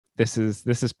This is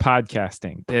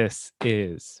podcasting. This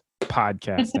is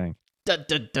podcasting. Da,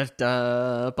 da, da,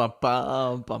 da, bum,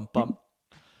 bum, bum, bum.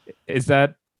 Is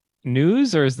that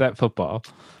news or is that football?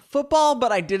 Football,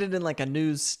 but I did it in like a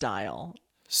news style.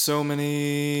 So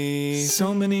many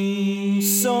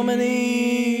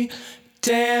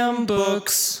damn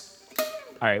books.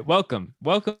 All right, welcome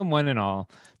one and all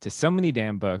to So Many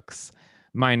Damn Books.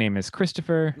 My name is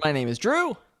Christopher. My name is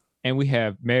Drew. And we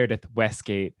have Meredith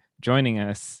Westgate joining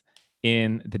us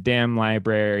in the Damn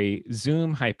Library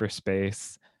Zoom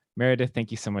hyperspace. Meredith,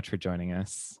 thank you so much for joining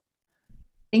us.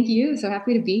 Thank you. So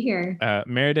happy to be here.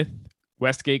 Meredith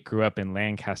Westgate grew up in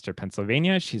Lancaster,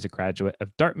 Pennsylvania. She's a graduate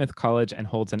of Dartmouth College and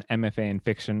holds an MFA in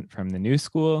fiction from the New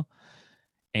School.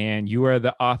 And you are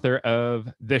the author of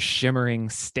The Shimmering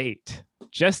State,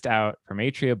 just out from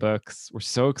Atria Books. We're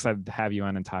so excited to have you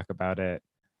on and talk about it.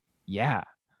 Yeah.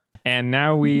 And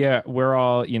now we're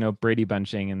all, Brady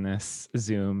bunching in this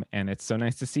Zoom, and it's so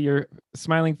nice to see your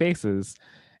smiling faces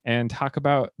and talk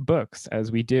about books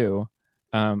as we do.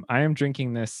 I am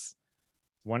drinking this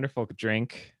wonderful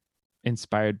drink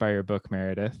inspired by your book,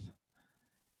 Meredith,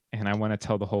 and I want to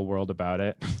tell the whole world about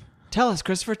it. Tell us,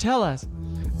 Christopher, tell us.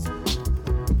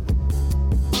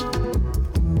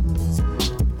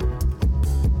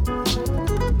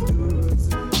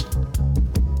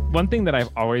 One thing that I've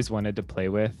always wanted to play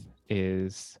with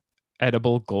is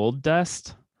edible gold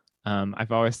dust.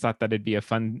 I've always thought that it'd be a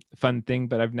fun thing,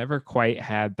 but I've never quite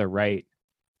had the right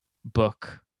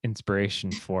book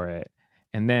inspiration for it.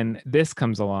 And then this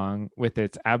comes along with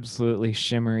its absolutely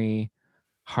shimmery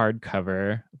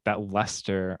hardcover, that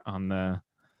luster on the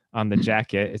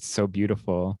jacket. It's so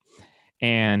beautiful.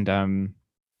 And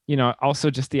also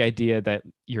just the idea that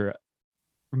you're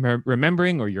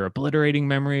remembering, or you're obliterating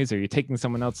memories, or you're taking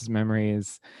someone else's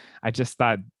memories. I just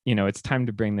thought, it's time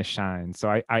to bring the shine. So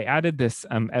I added this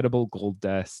edible gold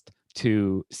dust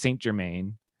to Saint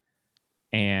Germain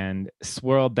and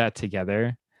swirled that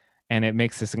together, and it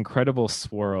makes this incredible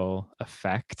swirl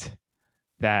effect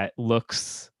that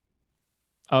looks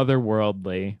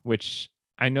otherworldly, which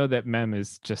I know that mem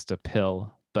is just a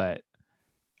pill, but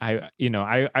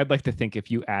I'd like to think if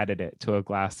you added it to a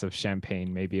glass of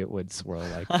champagne, maybe it would swirl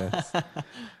like this.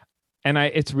 And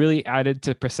it's really added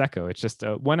to Prosecco. It's just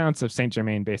 1 ounce of Saint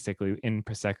Germain, basically, in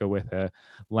Prosecco with a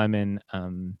lemon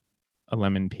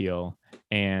peel.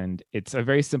 And it's a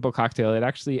very simple cocktail. It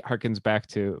actually harkens back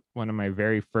to one of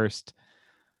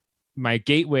my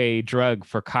gateway drug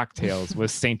for cocktails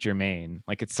was Saint Germain.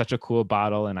 Like, it's such a cool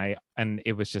bottle. And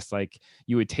it was just like,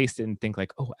 you would taste it and think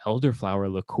like, oh,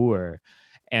 elderflower liqueur.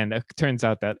 And it turns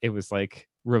out that it was like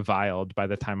reviled by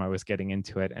the time I was getting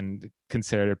into it and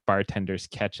considered bartender's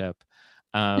ketchup.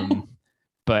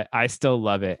 But I still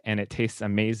love it, and it tastes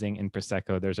amazing in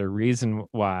Prosecco. There's a reason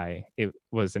why it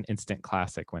was an instant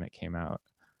classic when it came out.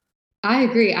 I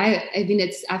agree. I mean,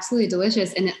 it's absolutely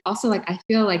delicious. And it also, like, I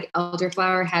feel like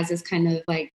elderflower has this kind of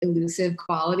like elusive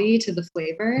quality to the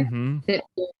flavor that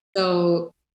is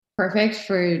so perfect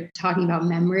for talking about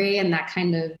memory and that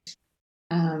kind of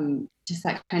just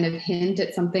that kind of hint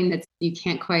at something that you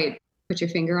can't quite put your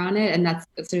finger on it. And that's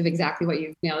sort of exactly what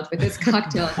you've nailed with this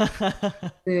cocktail.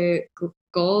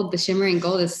 The shimmering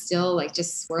gold is still like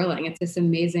just swirling. It's this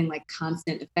amazing, like,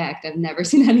 constant effect. I've never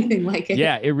seen anything like it.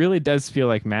 Yeah, it really does feel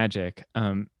like magic.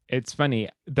 It's funny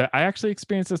that I actually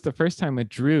experienced this the first time with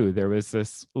Drew. There was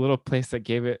this little place that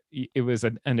gave it was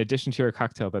an addition to your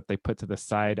cocktail that they put to the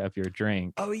side of your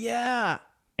drink. Oh yeah.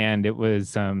 And it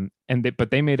was but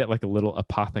they made it like a little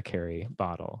apothecary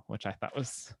bottle, which I thought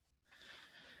was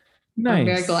nice. Oh,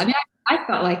 very cool. I mean, I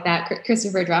felt like that.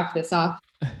 Christopher dropped this off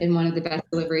in one of the best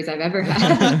deliveries I've ever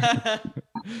had.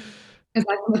 Because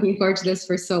I've been looking forward to this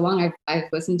for so long. I've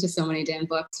listened to So Many Damn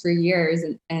Books for years,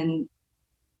 and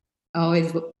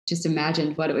always just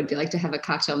imagined what it would be like to have a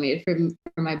cocktail made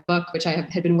for my book, which I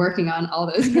had been working on all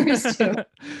those years too.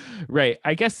 Right.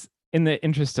 I guess in the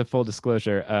interest of full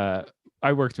disclosure,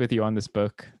 I worked with you on this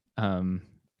book.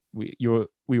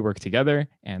 We worked together,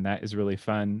 and that is really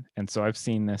fun. And so I've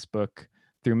seen this book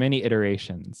through many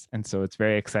iterations, and so it's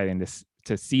very exciting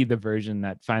to see the version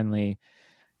that finally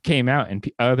came out and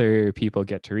other people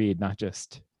get to read, not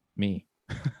just me.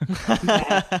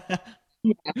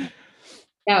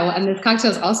 Yeah, well, and this cocktail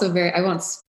is also I won't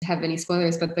have any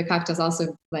spoilers, but the cocktail is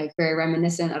also like very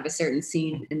reminiscent of a certain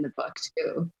scene in the book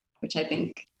too, which I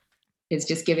think is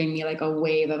just giving me like a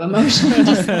wave of emotion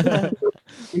just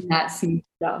in that scene.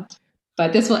 So,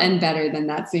 but this will end better than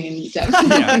that scene,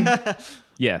 definitely. Yeah.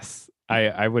 Yes,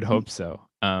 I would hope so.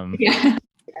 Yeah.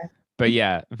 But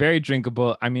yeah, very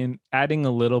drinkable. I mean, adding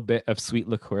a little bit of sweet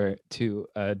liqueur to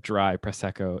a dry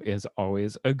prosecco is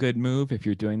always a good move. If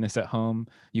you're doing this at home,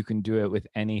 you can do it with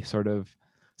any sort of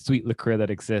sweet liqueur that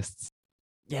exists.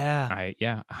 Yeah. I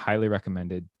highly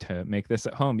recommended to make this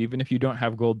at home, even if you don't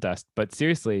have gold dust. But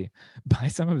seriously, buy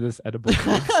some of this edible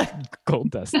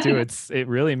gold dust too. It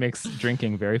really makes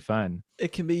drinking very fun.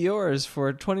 It can be yours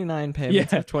for 29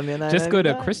 payments of $29.99. Just go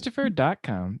to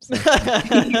Christopher.com.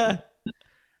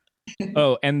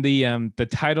 Oh, and the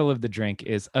title of the drink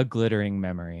is A Glittering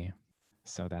Memory.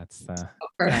 So that's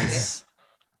Nice.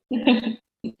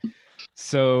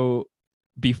 So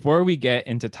before we get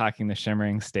into talking the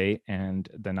Shimmering State and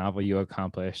the novel you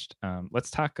accomplished,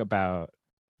 let's talk about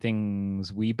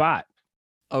things we bought.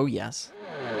 Oh, yes.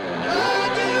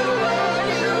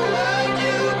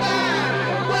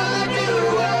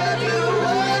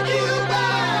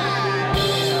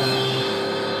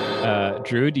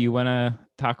 Drew, do you want to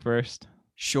talk first?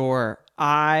 Sure.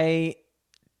 I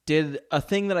did a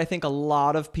thing that I think a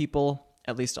lot of people,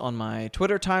 at least on my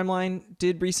Twitter timeline,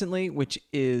 did recently, which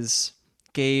is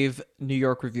gave New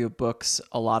York Review of Books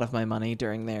a lot of my money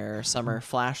during their summer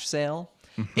flash sale.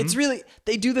 It's really,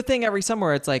 they do the thing every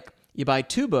summer. It's like you buy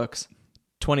 2 books,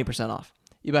 20% off.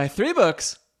 You buy 3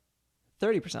 books,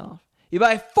 30% off. You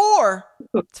buy 4,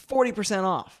 it's 40%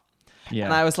 off. Yeah.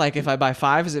 And I was like, if I buy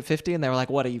 5, is it 50? And they were like,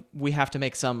 we have to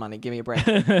make some money. Give me a break.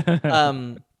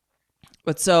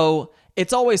 But so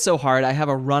it's always so hard. I have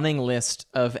a running list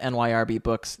of NYRB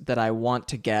books that I want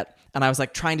to get. And I was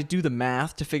like trying to do the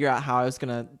math to figure out how I was going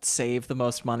to save the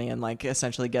most money and like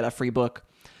essentially get a free book.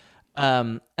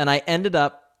 And I ended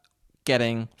up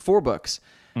getting 4 books.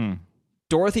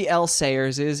 Dorothy L.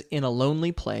 Sayers' In a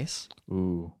Lonely Place,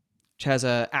 Ooh. which has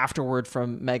a afterword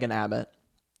from Megan Abbott.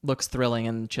 Looks thrilling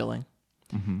and chilling.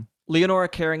 Leonora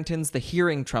Carrington's The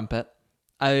Hearing Trumpet.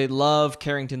 I love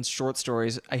Carrington's short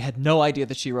stories. I had no idea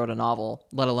that she wrote a novel,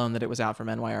 let alone that it was out from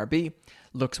NYRB.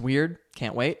 Looks weird.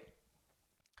 Can't wait.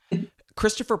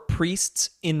 Christopher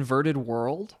Priest's Inverted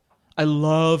World. I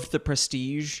love the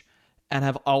Prestige and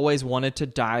have always wanted to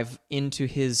dive into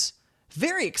his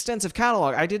very extensive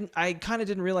catalog. I kind of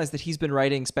didn't realize that he's been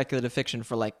writing speculative fiction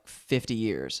for like 50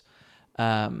 years.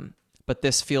 But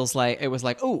this feels like it was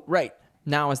like, oh, right,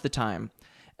 now is the time.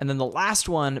 And then the last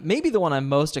one, maybe the one I'm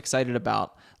most excited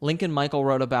about, Lincoln Michael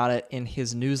wrote about it in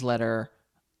his newsletter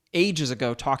ages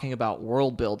ago talking about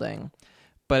world building.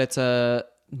 But it's a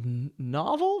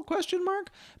novel, ?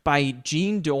 By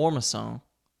Jean d'Ormesson.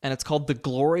 And it's called The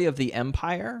Glory of the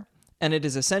Empire. And it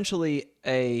is essentially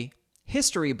a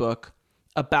history book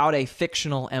about a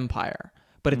fictional empire.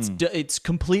 But it's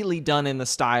completely done in the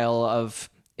style of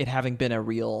it having been a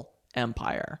real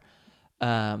empire.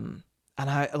 And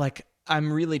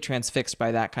I'm really transfixed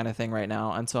by that kind of thing right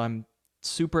now. And so I'm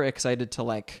super excited to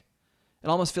it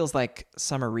almost feels like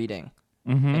summer reading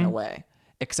in a way,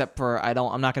 except for I'm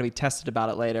not going to be tested about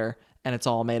it later and it's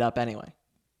all made up anyway.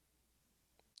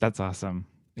 That's awesome.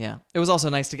 Yeah. It was also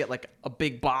nice to get like a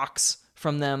big box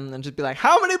from them and just be like,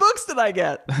 how many books did I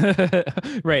get?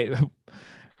 Right.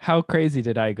 How crazy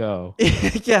did I go?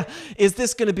 Yeah. Is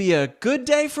this going to be a good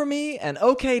day for me, an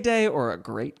okay day, or a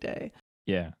great day?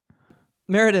 Yeah.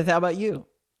 Meredith, how about you?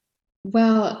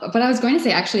 Well, what I was going to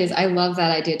say actually is I love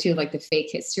that idea too, like the fake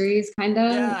histories kind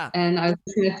of. Yeah. And I was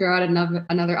going to throw out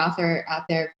another author out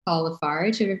there, Paul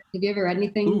Lafarge. Have you ever read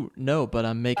anything? Ooh, no, but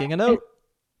I'm making a note.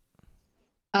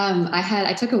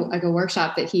 I took a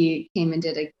workshop that he came and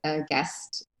did a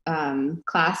guest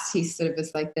class. He sort of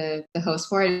was like the host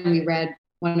for it, and we read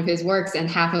one of his works, and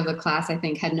half of the class I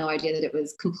think had no idea that it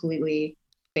was completely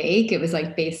fake. It was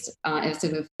like based on a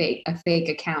sort of a fake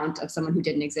account of someone who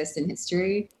didn't exist in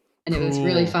history, and it was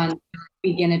really fun to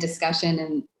begin a discussion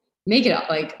and make it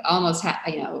like almost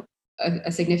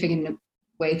a significant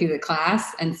way through the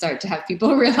class and start to have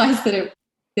people realize that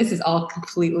this is all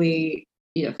completely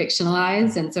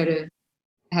fictionalized, and sort of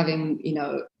having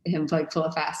him like pull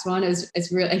a fast one is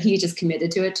really, he just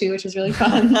committed to it too, which was really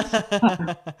fun.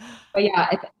 But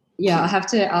I'll have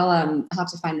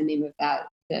to find the name of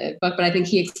the book, but I think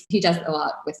he does a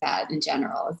lot with that in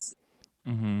general.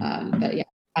 But yeah,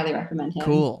 highly recommend him.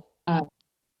 Cool.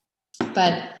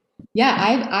 But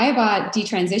yeah, I bought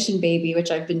Detransition Baby,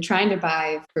 which I've been trying to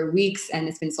buy for weeks, and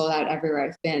it's been sold out everywhere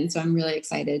I've been. So I'm really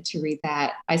excited to read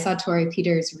that. I saw Tori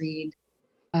Peters read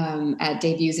at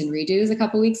Debuts and Redos a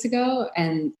couple weeks ago,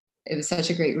 and it was such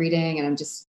a great reading, and I'm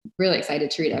just really excited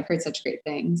to read it. I've heard such great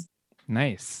things.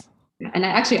 Nice. And I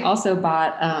actually also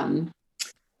bought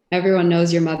Everyone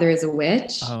Knows Your Mother is a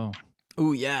Witch.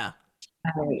 Oh yeah.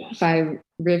 By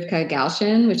Rivka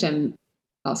Galshin, which I'm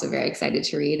also very excited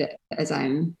to read, as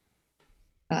I'm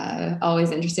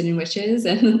always interested in witches,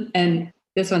 and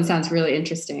this one sounds really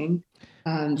interesting.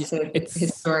 So it's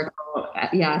historical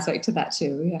aspect to that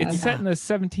too. Yeah. It's set in the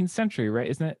 17th century, right?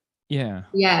 Isn't it? Yeah.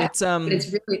 Yeah. It's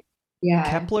really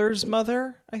Kepler's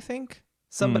mother, I think.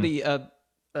 Somebody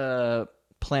a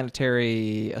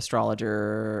planetary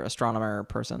astrologer, astronomer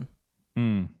person.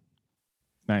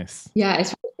 Nice. Yeah,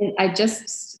 I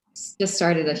just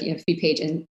started a few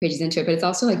pages into it, but it's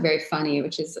also like very funny,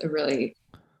 which is it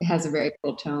has a very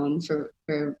cool tone for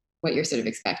what you're sort of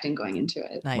expecting going into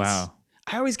it. Nice. Wow.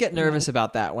 I always get nervous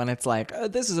about that when it's like,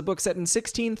 this is a book set in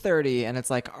 1630, and it's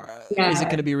like, is it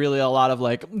going to be really a lot of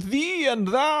like thee and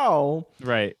thou?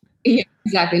 Right. Yeah,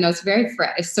 exactly. No, it's very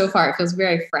fresh. So far, it feels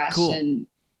very fresh. Cool. And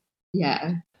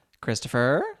yeah.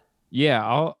 Christopher?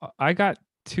 Yeah, I got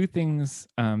two things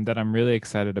that I'm really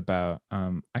excited about.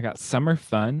 I got Summer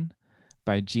Fun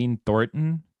by Jean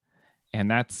Thornton, and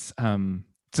that's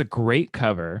it's a great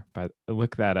cover, but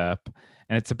look that up.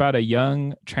 And it's about a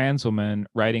young trans woman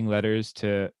writing letters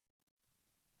to,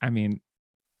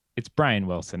 it's Brian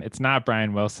Wilson. It's not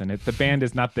Brian Wilson. The band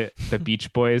is not the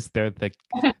Beach Boys. They're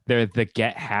the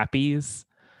Get Happies.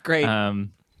 Great.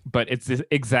 But it's the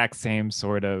exact same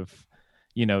sort of,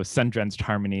 sun-drenched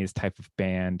harmonies type of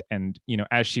band. And,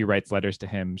 as she writes letters to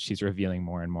him, she's revealing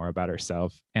more and more about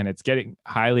herself. And it's getting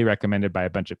highly recommended by a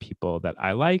bunch of people that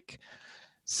I like.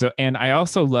 So, and I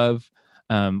also love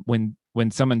when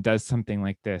someone does something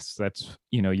like this, that's,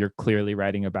 you're clearly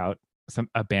writing about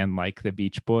a band like the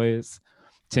Beach Boys.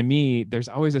 To me, there's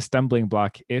always a stumbling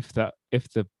block if the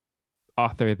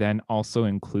author then also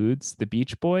includes the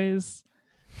Beach Boys.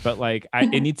 But like,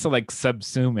 it needs to like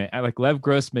subsume it. Like Lev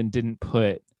Grossman didn't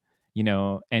put,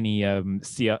 any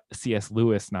C.S.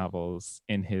 Lewis novels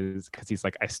in his, because he's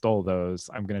like, I stole those.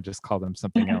 I'm gonna just call them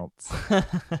something else.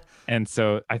 And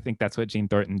so I think that's what Jean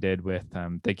Thornton did with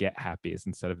the Get Happies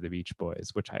instead of the Beach Boys,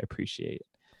 which I appreciate.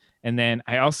 And then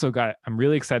I'm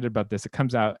really excited about this. It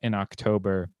comes out in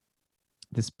October.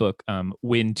 This book,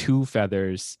 When Two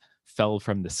Feathers Fell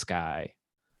from the Sky,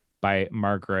 by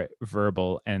Margaret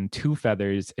Verbal. And Two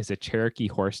Feathers is a Cherokee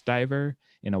horse diver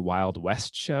in a Wild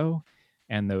West show.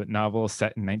 And the novel is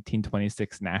set in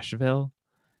 1926 Nashville.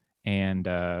 And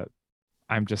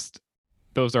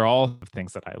those are all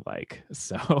things that I like.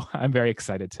 So I'm very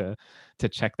excited to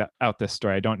check out this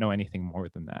story. I don't know anything more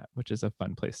than that, which is a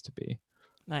fun place to be.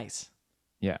 Nice.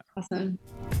 Yeah. Awesome.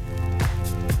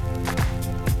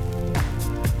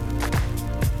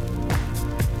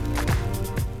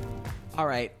 All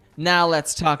right. Now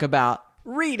let's talk about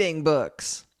reading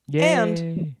books. Yay.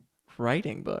 And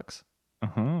writing books.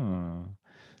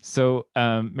 So,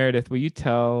 Meredith, will you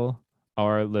tell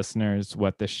our listeners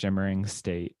what The Shimmering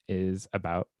State is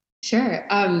about? Sure.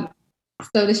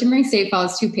 So The Shimmering State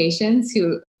follows two patients,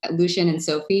 Lucian and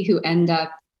Sophie, who end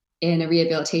up in a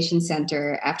rehabilitation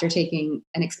center after taking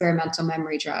an experimental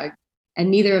memory drug.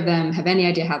 And neither of them have any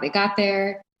idea how they got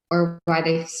there or why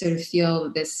they sort of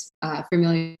feel this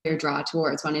familiar draw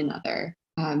towards one another.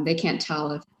 They can't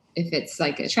tell if it's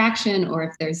like attraction or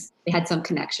if they had some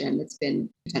connection that's been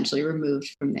potentially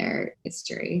removed from their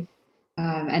history.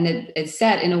 And it's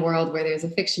set in a world where there's a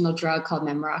fictional drug called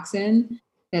Memoroxin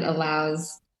that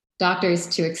allows doctors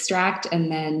to extract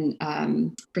and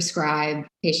then prescribe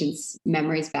patients'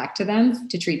 memories back to them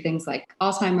to treat things like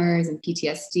Alzheimer's and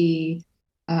PTSD,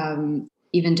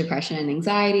 even depression and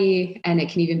anxiety. And it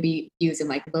can even be used in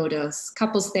like low-dose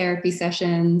couples therapy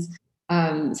sessions.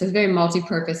 So it's a very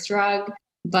multi-purpose drug.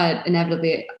 But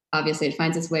inevitably, obviously, it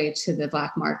finds its way to the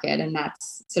black market. And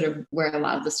that's sort of where a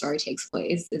lot of the story takes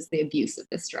place, is the abuse of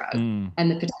this drug and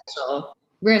the potential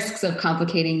risks of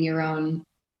complicating your own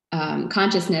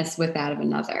consciousness with that of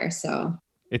another. So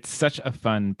it's such a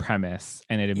fun premise,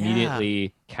 and it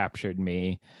immediately captured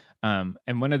me. And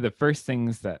one of the first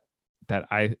things that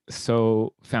I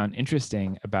so found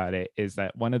interesting about it is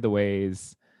that one of the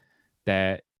ways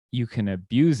that you can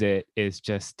abuse it is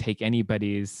just take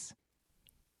anybody's,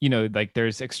 like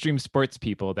there's extreme sports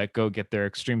people that go get their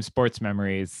extreme sports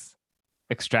memories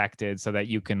extracted so that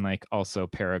you can like also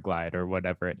paraglide or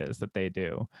whatever it is that they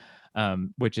do,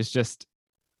 which is just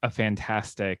a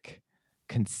fantastic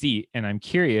conceit. And I'm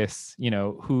curious,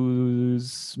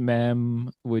 whose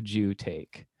mem would you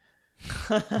take?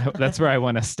 That's where I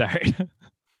want to start.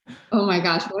 Oh my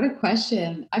gosh, what a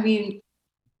question. I mean,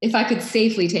 if I could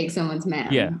safely take someone's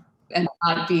mem and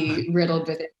not be riddled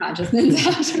with consciousness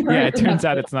afterwards. Yeah, it turns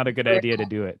out it's not a good idea to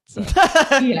do it. So.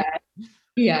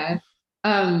 Yeah.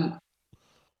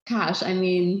 Gosh, I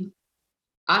mean,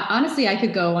 honestly, I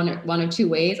could go one of two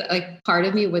ways. Like part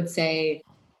of me would say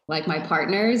like my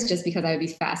partners, just because I would be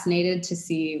fascinated to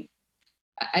see.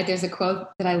 There's a quote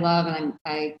that I love, and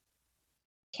I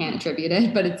can't attribute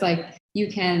it, but it's like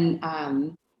you can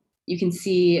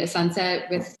see a sunset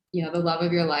with, you know, the love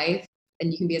of your life,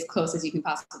 and you can be as close as you can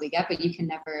possibly get, but you can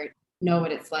never know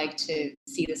what it's like to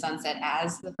see the sunset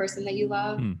as the person that you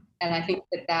love. And I think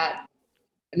that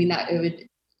it would,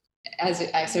 as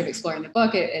I sort of explore in the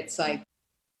book, it's like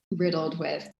riddled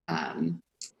with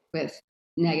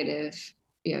negative,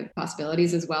 you know,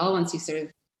 possibilities as well. Once you sort of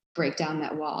break down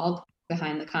that wall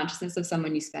behind the consciousness of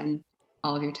someone you spend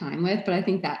all of your time with. But I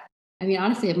think that, I mean,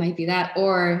 honestly, it might be that,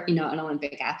 or, you know, an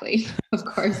Olympic athlete, of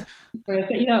course, or,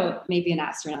 you know, maybe an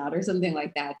astronaut or something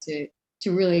like that, to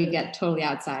really get totally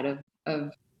outside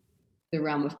of the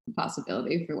realm of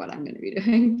possibility for what I'm going to be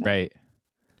doing.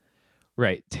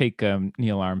 Right. Take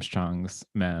Neil Armstrong's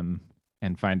mem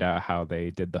and find out how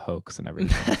they did the hoax and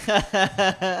everything.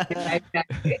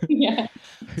 Exactly. Yeah.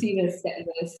 See this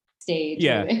stage.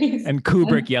 Yeah. And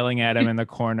Kubrick yelling at him in the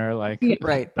corner, like,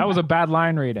 right. That was a bad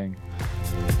line reading.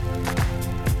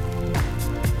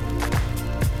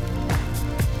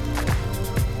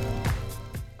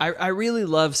 I really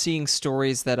love seeing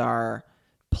stories that are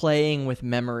playing with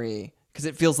memory, because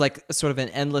it feels like a sort of an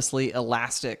endlessly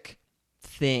elastic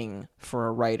thing for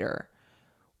a writer.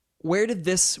 Where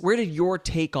did your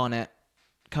take on it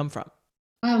come from?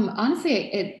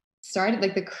 Honestly, it started,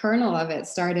 like, the kernel of it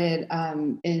started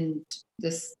in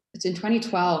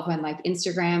 2012, when like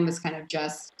Instagram was kind of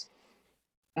just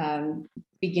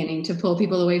beginning to pull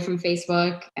people away from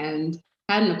Facebook and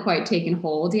hadn't quite taken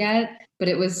hold yet. But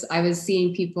I was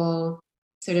seeing people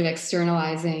sort of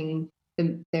externalizing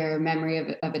their memory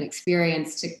of an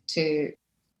experience to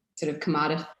sort of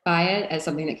commodify it as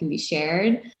something that can be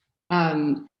shared.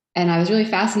 And I was really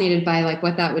fascinated by like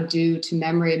what that would do to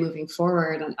memory moving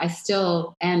forward. And I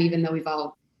still am, even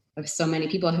though so many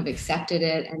people have accepted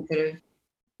it and sort of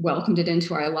welcomed it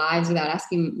into our lives without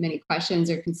asking many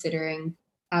questions or considering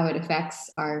how it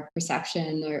affects our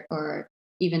perception or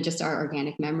even just our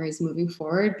organic memories moving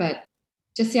forward. But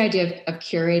just the idea of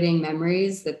curating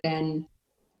memories that then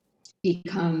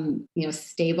become, you know,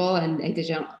 stable and they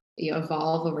don't, you know,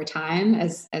 evolve over time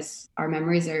as our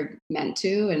memories are meant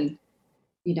to. And,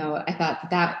 you know, I thought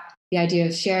that the idea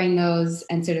of sharing those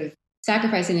and sort of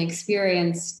sacrificing the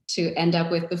experience to end up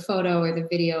with the photo or the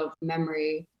video of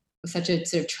memory was such a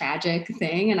sort of tragic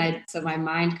thing. And so my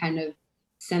mind kind of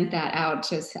sent that out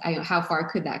to, you know, how far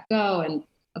could that go? And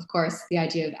of course, the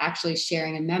idea of actually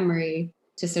sharing a memory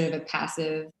to sort of a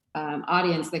passive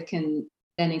audience that can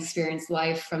then experience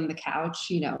life from the couch,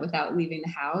 you know, without leaving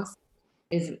the house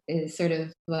is sort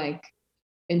of like,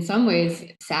 in some ways,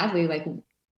 sadly, like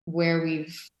where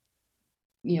we've,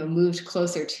 you know, moved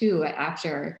closer to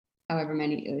after however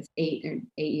many, it was 8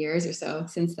 years or so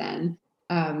since then,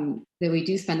 that we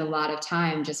do spend a lot of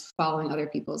time just following other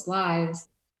people's lives.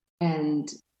 And,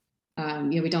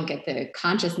 you know, we don't get the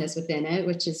consciousness within it,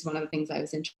 which is one of the things I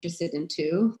was interested in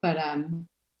too. But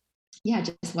yeah,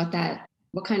 just what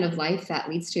kind of life that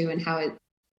leads to and how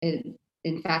it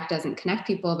in fact doesn't connect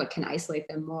people, but can isolate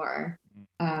them more.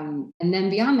 And then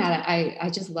beyond that, I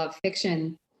just love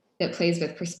fiction that plays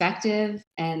with perspective.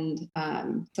 And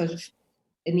sort of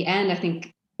in the end, I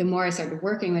think the more I started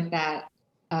working with that,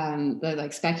 the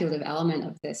like speculative element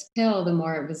of this pill, the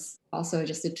more it was also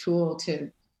just a tool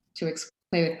to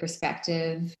play with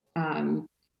perspective.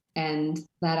 And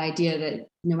that idea that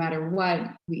no matter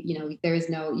what, you know,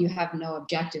 you have no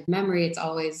objective memory. It's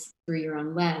always through your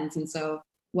own lens. And so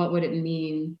what would it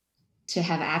mean to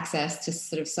have access to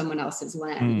sort of someone else's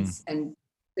lens? And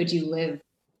could you live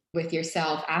with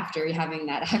yourself after having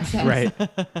that access? Right.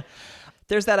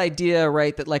 There's that idea,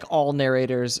 right, that like all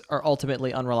narrators are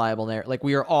ultimately unreliable. Like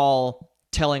we are all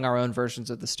telling our own versions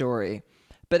of the story.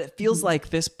 But it feels like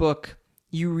this book,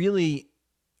 you really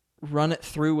run it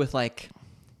through with like,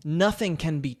 nothing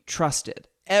can be trusted.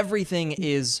 Everything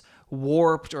is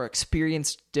warped or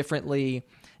experienced differently.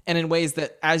 And in ways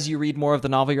that as you read more of the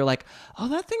novel, you're like, oh,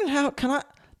 that thing that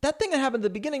happened at the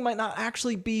beginning might not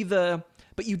actually be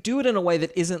but you do it in a way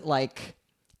that isn't like,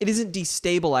 it isn't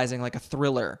destabilizing like a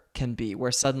thriller can be,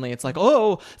 where suddenly it's like,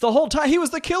 oh, the whole time he was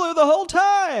the killer the whole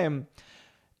time.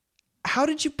 How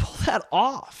did you pull that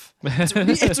off?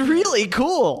 It's really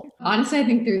cool. Honestly, I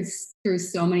think through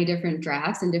so many different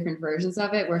drafts and different versions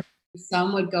of it, where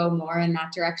some would go more in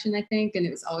that direction, I think. And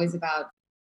it was always about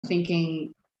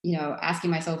thinking, you know, asking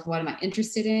myself, what am I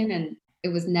interested in? And it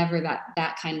was never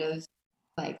that kind of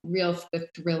like real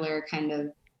thriller kind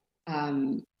of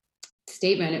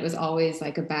statement. It was always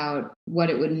like about what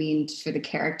it would mean for the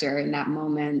character in that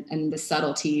moment and the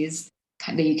subtleties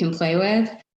that you can play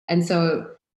with. And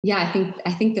so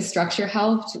I think the structure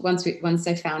helped once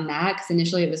I found that, because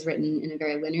initially it was written in a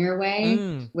very linear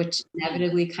way, which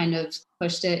inevitably kind of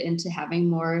pushed it into having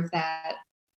more of that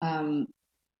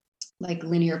like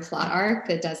linear plot arc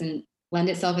that doesn't lend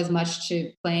itself as much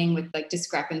to playing with like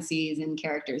discrepancies in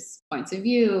characters' points of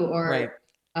view, or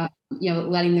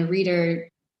letting the reader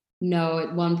know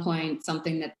at one point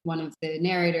something that one of the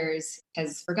narrators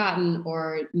has forgotten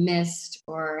or missed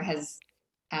or has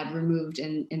had removed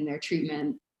in their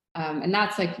treatment. And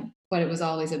that's like what it was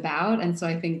always about. And so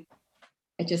I think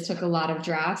it just took a lot of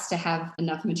drafts to have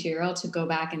enough material to go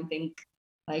back and think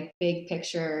like big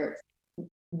picture,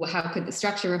 how could the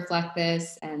structure reflect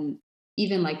this? And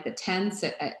even like the tense,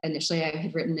 initially I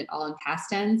had written it all in past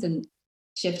tense, and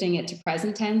shifting it to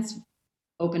present tense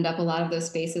opened up a lot of those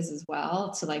spaces as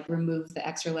well, to like remove the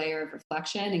extra layer of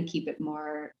reflection and keep it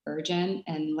more urgent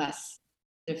and less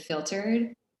sort of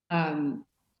filtered.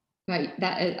 But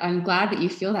that, I'm glad that you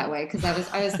feel that way, because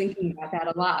I was thinking about that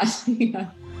a lot. Yeah.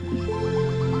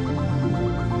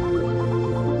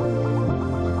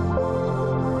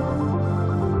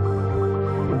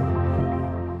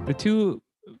 The two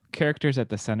characters at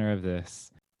the center of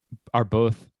this are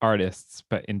both artists,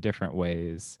 but in different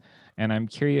ways. And I'm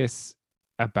curious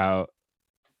about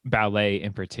ballet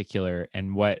in particular,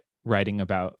 and what writing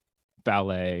about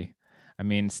ballet. I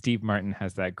mean, Steve Martin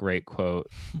has that great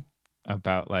quote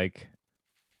about like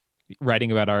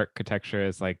writing about architecture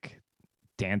is like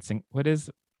dancing. What is?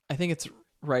 I think it's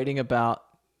writing about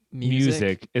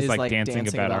music is like dancing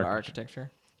about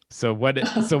architecture. So what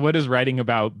is writing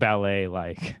about ballet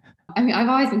like? I mean, I've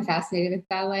always been fascinated with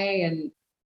ballet, and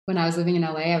when I was living in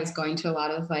LA, I was going to a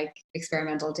lot of like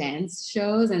experimental dance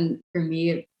shows, and for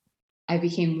me, I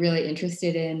became really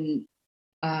interested in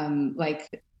like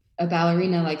a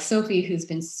ballerina like Sophie, who's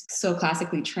been so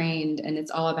classically trained, and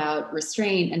it's all about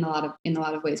restraint and in a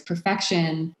lot of ways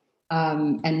perfection,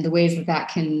 and the ways that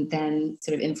can then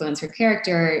sort of influence her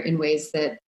character in ways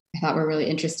that I thought were really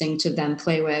interesting to then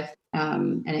play with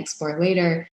and explore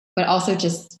later. But also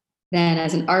just then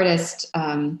as an artist,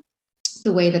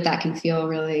 the way that can feel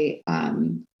really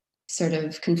sort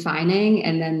of confining,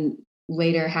 and then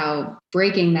later how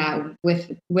breaking that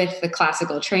with the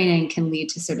classical training can lead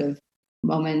to sort of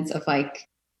moments of like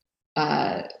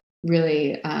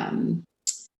really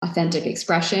authentic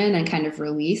expression and kind of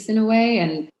release in a way.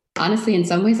 And honestly, in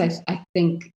some ways, I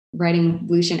think writing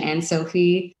Lucian and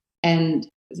Sophie and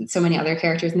so many other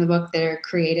characters in the book that are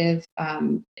creative.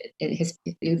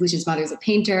 Lucian's mother is a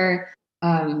painter.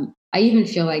 I even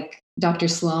feel like Dr.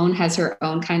 Sloan has her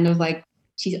own kind of like,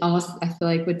 she's almost, I feel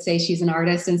like would say she's an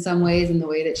artist in some ways, in the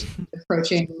way that she's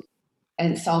approaching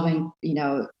and solving,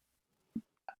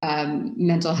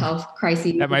 mental health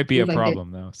crises. That might be a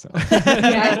problem though. So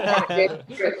yeah,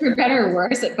 for better or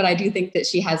worse, but I do think that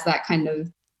she has that kind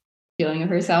of feeling of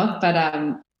herself. But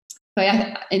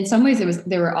yeah, in some ways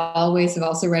there were all ways of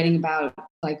also writing about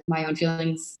like my own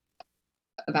feelings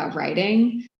about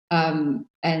writing, and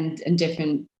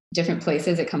different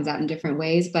places it comes out in different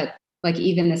ways. But like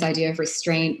even this idea of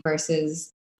restraint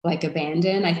versus like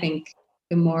abandon, I think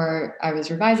the more I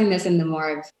was revising this and the more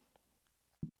I've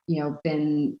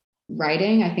been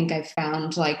writing, I think I've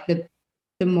found like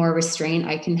the more restraint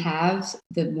I can have,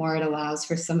 the more it allows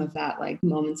for some of that like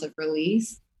moments of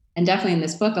release. And definitely in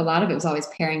this book, a lot of it was always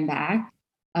paring back.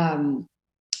 So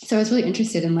I was really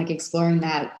interested in like exploring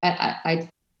that. I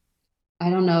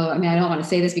don't know. I mean, I don't want to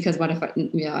say this because what if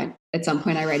at some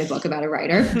point I write a book about a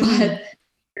writer, but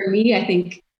for me, I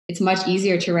think it's much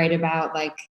easier to write about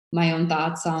like my own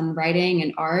thoughts on writing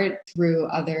and art through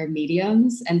other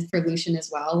mediums. And for Lucian as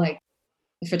well, like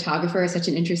the photographer is such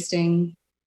an interesting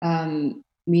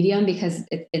medium, because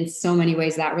in so many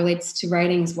ways that relates to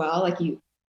writing as well. Like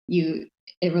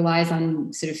it relies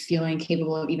on sort of feeling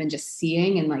capable of even just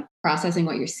seeing and like processing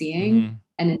what you're seeing. Mm-hmm.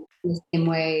 And in the same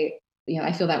way,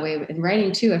 I feel that way in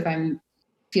writing too. If I'm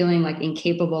feeling like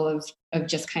incapable of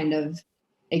just kind of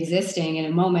existing in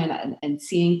a moment and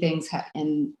seeing things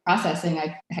and processing,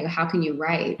 how can you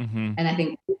write? Mm-hmm. And I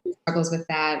think he struggles with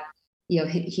that. He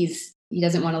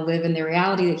doesn't want to live in the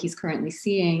reality that he's currently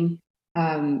seeing.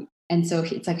 And so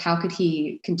it's like, how could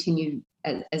he continue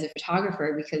as a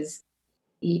photographer? Because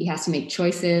he has to make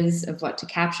choices of what to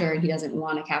capture, and he doesn't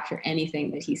want to capture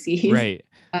anything that he sees. Right.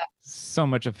 So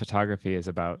much of photography is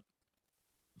about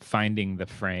finding the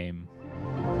frame.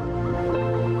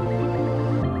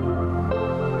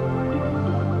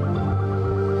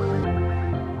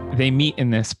 They meet in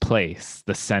this place,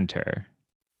 the center,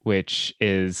 which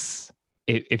is,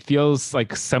 it feels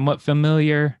like somewhat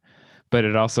familiar, but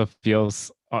it also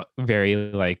feels very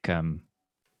like,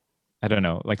 I don't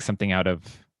know, like something out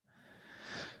of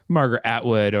Margaret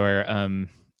Atwood or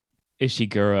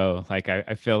Ishiguro. Like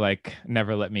I feel like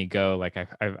Never Let Me Go. Like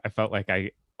I felt like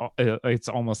it's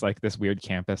almost like this weird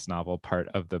campus novel part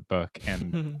of the book,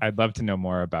 and I'd love to know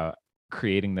more about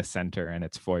creating the center and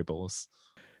its foibles.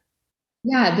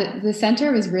 Yeah, the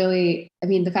center was really, I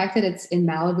mean, the fact that it's in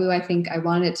Malibu, I think I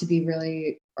wanted it to be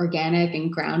really organic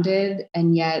and grounded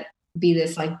and yet be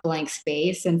this like blank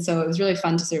space. And so it was really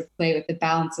fun to sort of play with the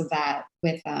balance of that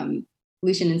with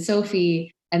Lucian and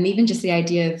Sophie, and even just the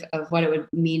idea of what it would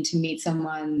mean to meet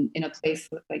someone in a place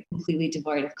with like completely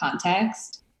devoid of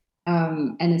context.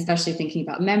 And especially thinking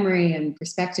about memory and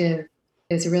perspective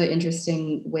is a really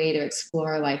interesting way to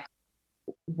explore like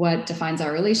what defines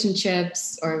our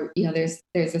relationships, or there's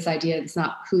this idea it's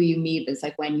not who you meet, but it's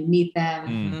like when you meet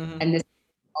them. And this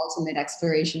ultimate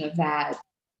exploration of that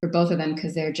for both of them,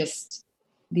 because they're just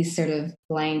these sort of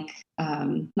blank,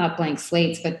 not blank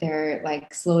slates, but they're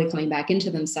like slowly coming back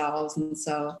into themselves. And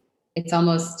so it's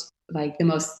almost like the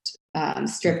most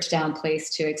stripped down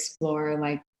place to explore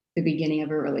like the beginning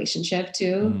of a relationship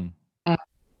too.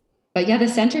 But yeah, the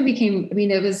center became, I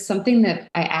mean, it was something that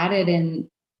I added in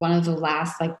one of the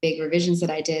last like big revisions that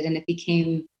I did. And it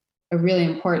became a really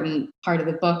important part of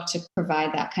the book to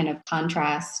provide that kind of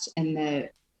contrast and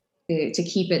to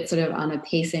keep it sort of on a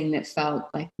pacing that felt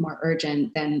like more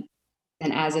urgent than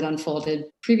as it unfolded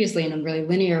previously in a really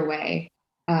linear way.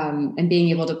 And being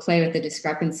able to play with the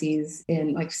discrepancies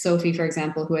in like Sophie, for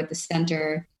example, who at the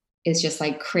center is just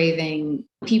like craving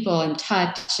people and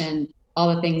touch and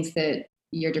all the things that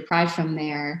you're deprived from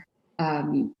there.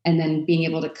 And then being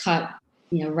able to cut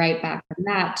right back from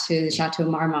that to the Chateau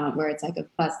Marmont, where it's like a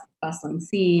bustling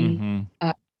scene.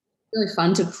 Really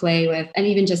fun to play with. And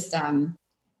even just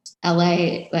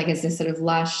LA, like as this sort of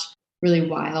lush, really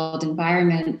wild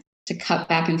environment, to cut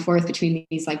back and forth between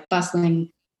these like bustling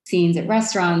scenes at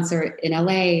restaurants or in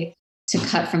LA, to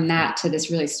cut from that to this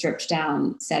really stripped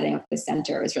down setting of the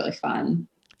center was really fun.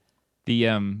 The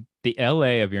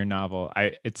LA of your novel,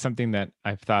 it's something that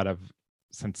I've thought of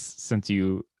since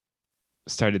you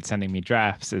started sending me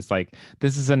drafts, is like,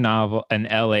 this is an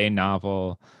LA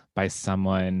novel by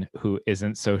someone who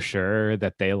isn't so sure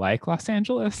that they like Los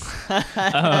Angeles.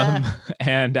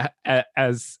 And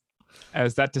as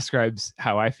that describes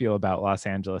how I feel about Los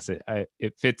Angeles,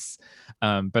 it fits.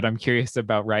 But I'm curious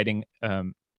about writing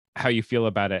how you feel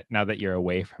about it now that you're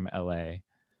away from LA.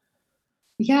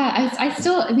 Yeah, I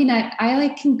still, I mean, I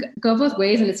like can go both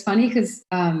ways. And it's funny because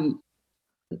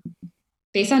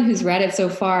based on who's read it so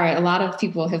far, a lot of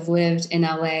people have lived in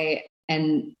LA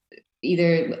and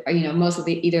either,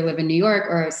 mostly either live in New York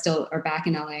or still are back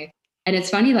in LA. And it's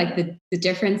funny, like the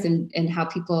difference in how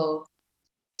people,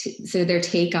 so their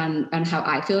take on how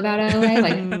I feel about LA,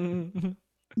 like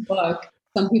book,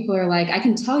 some people are like, I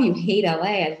can tell you hate LA.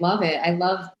 I love it. I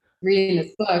love reading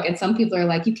this book. And some people are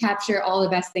like, you capture all the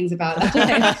best things about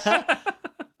LA.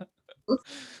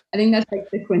 I think that's like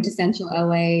the quintessential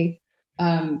LA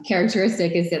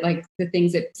characteristic, is that like the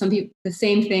things that some people, the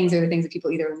same things are the things that people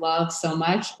either love so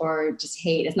much or just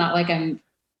hate. It's not like I'm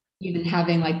even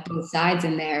having like both sides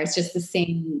in there. It's just the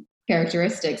same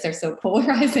characteristics are so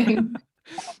polarizing.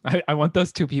 I want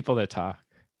those two people to talk.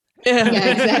 Yeah,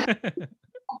 exactly.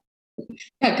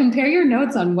 Yeah, compare your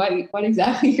notes on what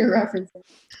exactly you're referencing.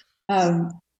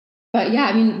 But yeah,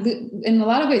 I mean, in a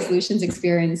lot of ways, Lucian's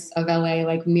experience of LA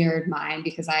like mirrored mine,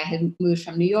 because I had moved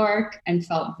from New York and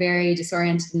felt very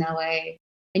disoriented in LA.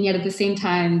 And yet at the same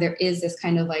time, there is this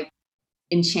kind of like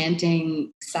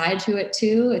enchanting side to it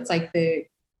too. It's like the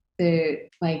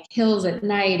like hills at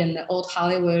night and the old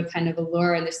Hollywood kind of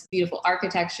allure and this beautiful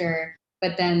architecture.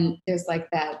 But then there's like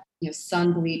that,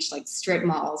 sun bleached like strip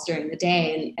malls during the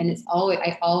day. And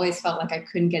I always felt like I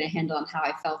couldn't get a handle on how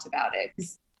I felt about it.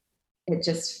 It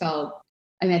just felt,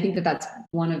 I mean, I think that's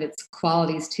one of its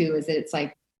qualities too, is that it's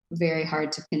like very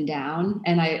hard to pin down.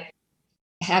 And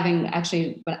having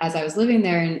actually, but as I was living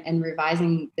there and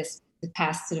revising the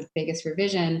past sort of biggest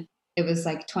revision, it was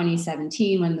like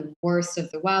 2017 when the worst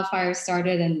of the wildfires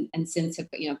started, and since have,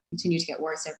 continued to get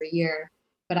worse every year.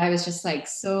 But I was just like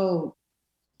so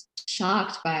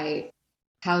shocked by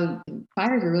how the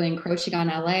fires were really encroaching on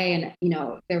LA. And,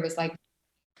 there was like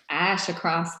ash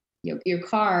across your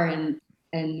car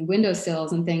and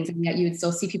windowsills and things, and yet you would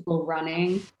still see people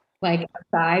running like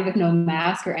outside with no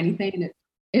mask or anything. And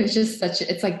it was just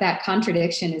it's like that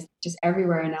contradiction is just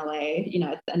everywhere in LA,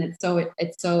 and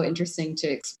it's so interesting to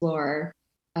explore.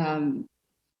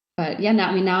 But yeah,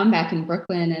 now I'm back in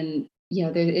Brooklyn, and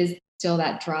there is still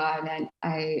that draw, and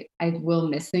I will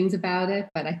miss things about it,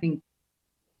 but I think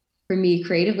for me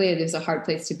creatively, it is a hard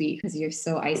place to be because you're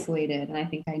so isolated, and I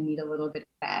think I need a little bit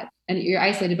of that. And you're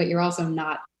isolated, but you're also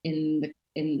not in the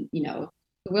in, you know,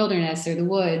 the wilderness or the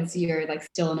woods. You're like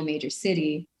still in a major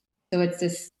city. So it's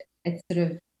sort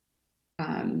of,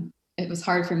 it was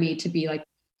hard for me to be like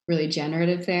really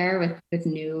generative there with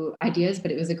new ideas,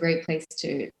 but it was a great place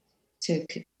to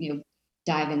you know,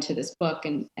 dive into this book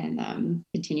and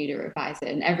continue to revise it.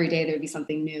 And every day there would be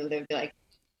something new. There would be like,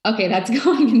 okay, that's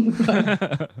going in the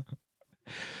book.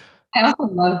 I also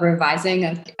love revising.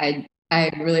 I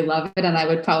really love it, and I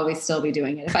would probably still be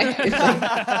doing it if I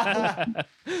could.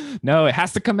 No, it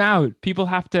has to come out. People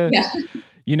have to. Yeah.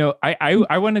 You know,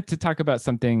 I wanted to talk about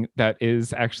something that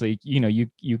is actually, you know,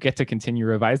 you get to continue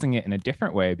revising it in a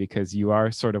different way because you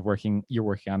are sort of working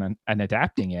on and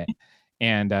adapting it,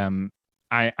 and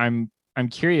I'm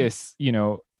curious, you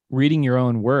know, reading your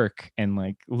own work and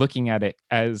like looking at it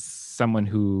as someone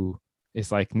who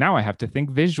is like, now I have to think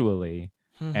visually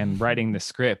and writing the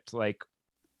script. Like,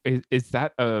 is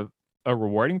that a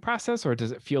rewarding process, or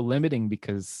does it feel limiting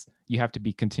because you have to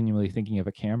be continually thinking of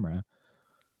a camera?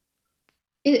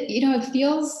 You know, it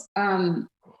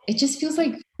just feels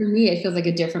like, for me, it feels like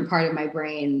a different part of my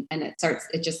brain, and it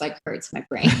just like hurts my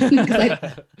brain. When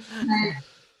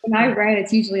I write,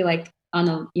 it's usually like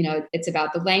you know, it's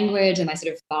about the language, and I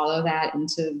sort of follow that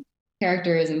into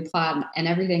characters and plot and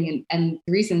everything. And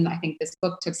the reason I think this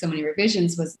book took so many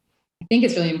revisions was, I think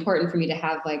it's really important for me to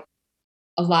have like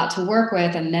a lot to work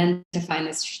with, and then to find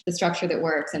the structure that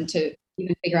works, and to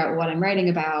even figure out what I'm writing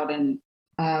about. And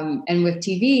with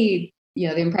TV, you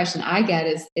know, the impression I get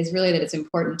is really that it's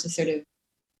important to sort of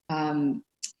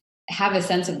have a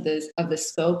sense of the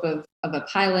scope of a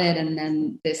pilot and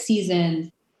then the season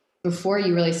before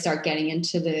you really start getting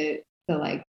into the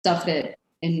like stuff that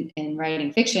in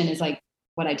writing fiction is like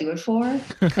what I do it for. And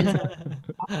so,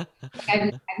 I've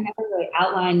never really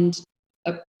outlined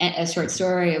a short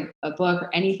story, a book, or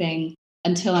anything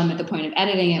until I'm at the point of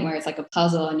editing it, where it's like a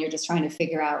puzzle and you're just trying to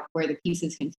figure out where the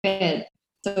pieces can fit.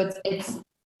 So it's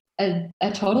a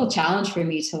total challenge for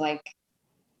me to like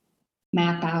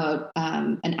map out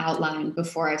an outline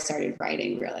before I started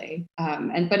writing, really.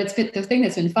 But the thing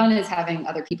that's been fun is having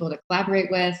other people to collaborate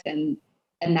with, and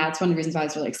that's one of the reasons why I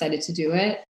was really excited to do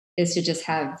it, is to just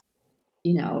have,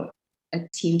 you know, a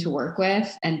team to work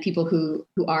with, and people who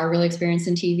are really experienced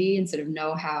in TV and sort of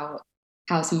know how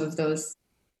some of those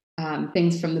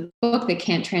things from the book that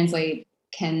can't translate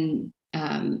can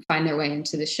find their way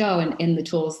into the show, and in the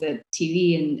tools that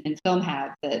TV and film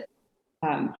have that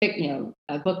you know,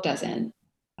 a book doesn't.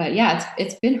 But yeah,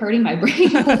 it's been hurting my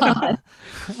brain a lot.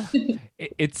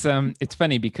 It's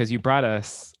funny because you brought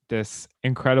us this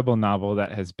incredible novel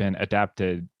that has been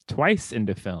adapted twice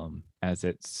into film, as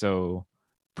it so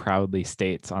proudly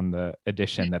states on the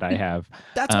edition that I have.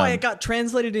 That's why it got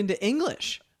translated into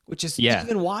English, which is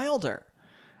even wilder.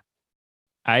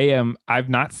 I've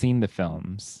not seen the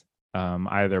films,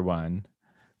 either one,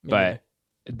 but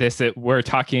we're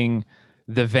talking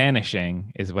The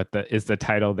Vanishing is the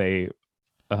title they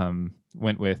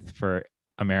went with for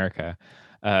America,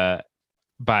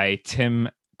 by Tim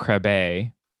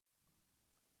Krabbe.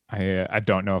 I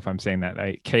don't know if I'm saying that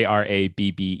right.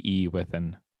 Krabbe with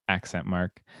an accent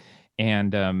mark.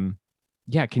 And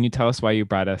can you tell us why you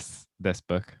brought us this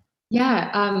book?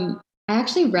 Yeah, I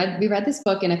actually we read this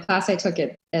book in a class I took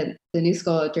at the New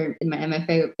School in my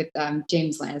MFA with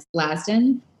James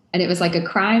Lasden, and it was like a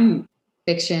crime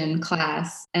fiction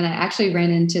class. And I actually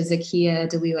ran into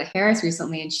Zakiya Dalila Harris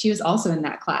recently, and she was also in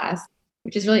that class,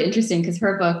 which is really interesting because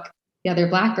her book, The Other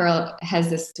Black Girl, has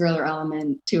this thriller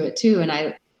element to it too.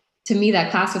 And to me, that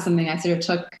class was something I sort of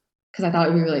took because I thought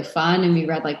it would be really fun. And we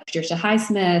read like Patricia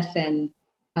Highsmith, and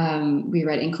we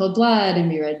read In Cold Blood, and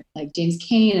we read like James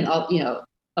Cain, and all, you know,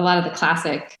 a lot of the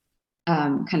classic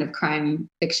kind of crime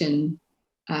fiction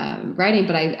writing.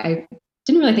 But I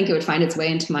didn't really think it would find its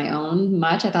way into my own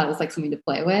much. I thought it was like something to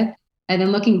play with. And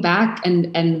then looking back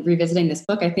and revisiting this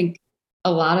book, I think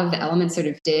a lot of the elements sort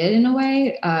of did in a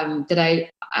way that I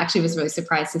actually was really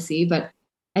surprised to see. But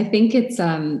I think it's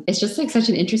just like such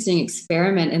an interesting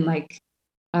experiment in like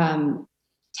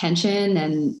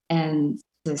tension and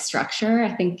the structure.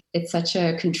 I think it's such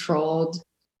a controlled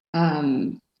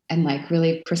and like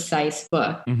really precise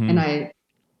book. Mm-hmm. And I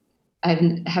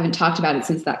haven't talked about it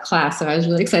since that class, so I was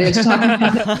really excited to talk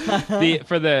about it.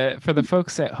 For the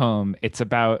folks at home, it's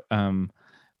about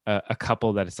a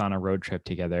couple that is on a road trip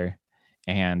together,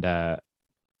 and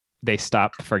they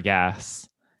stop for gas,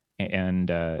 and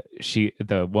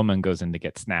the woman goes in to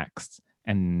get snacks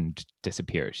and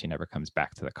disappears. She never comes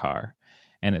back to the car,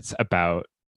 and it's about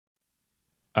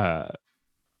the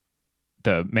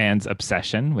man's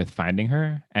obsession with finding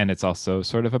her, and it's also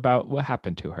sort of about what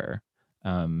happened to her.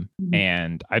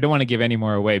 And I don't want to give any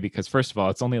more away because first of all,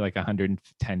 it's only like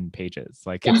 110 pages.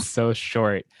 Like it's so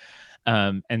short.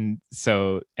 And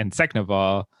second of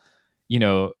all, you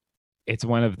know, it's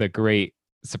one of the great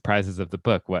surprises of the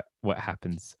book, what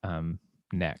happens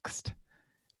next.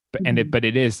 But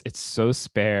it's so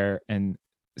spare and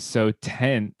so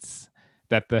tense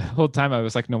that the whole time I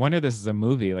was like, no wonder this is a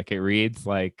movie. Like it reads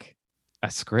like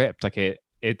a script. Like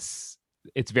it's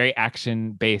very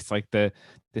action based. Like the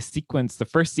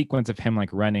first sequence of him like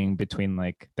running between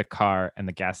like the car and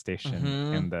the gas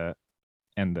station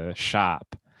and the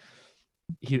shop.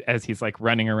 As he's like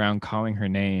running around calling her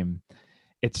name,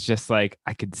 it's just like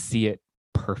I could see it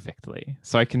perfectly.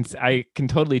 So I can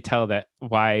totally tell that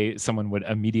why someone would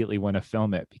immediately want to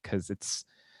film it, because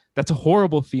that's a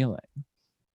horrible feeling.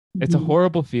 It's a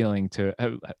horrible feeling to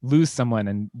lose someone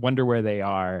and wonder where they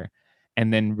are,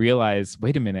 and then realize,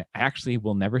 wait a minute, I actually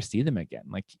will never see them again.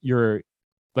 Like you're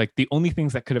like the only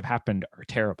things that could have happened are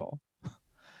terrible.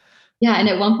 Yeah, and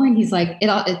at one point he's like,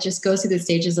 it just goes through the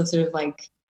stages of sort of like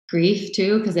grief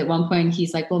too, because at one point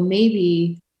he's like, well,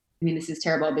 maybe, I mean, this is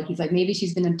terrible, but he's like, maybe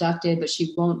she's been abducted, but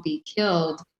she won't be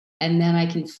killed. And then I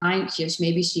can find,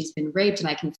 maybe she's been raped and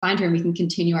I can find her and we can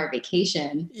continue our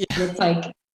vacation. Yeah. It's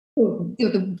like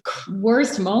the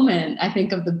worst moment, I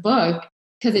think, of the book,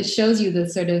 because it shows you the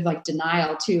sort of like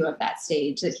denial too of that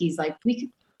stage, that he's like, we could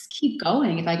keep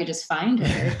going if I could just find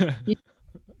her.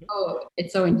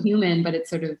 It's so inhuman, but it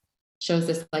sort of shows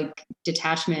this like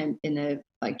detachment in a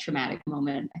like traumatic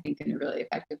moment, I think, in a really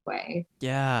effective way.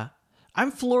 Yeah.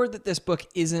 I'm floored that this book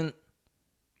isn't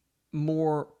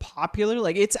more popular.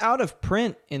 Like it's out of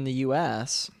print in the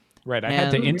US. Right. I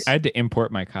had to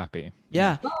import my copy.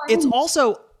 Yeah. It's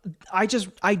also, I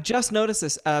just noticed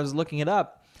this. I was looking it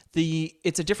up.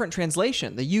 It's a different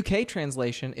translation. The UK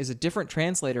translation is a different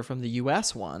translator from the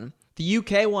US one. The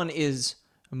UK one is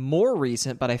more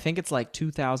recent, but I think it's like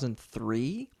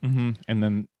 2003. And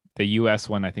then the US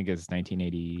one, I think, is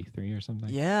 1983 or something.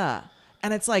 Yeah.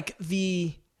 And it's like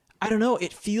I don't know,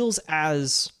 it feels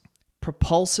as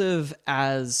propulsive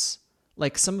as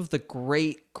like some of the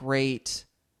great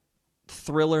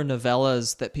thriller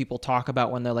novellas that people talk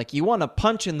about when they're like, you want a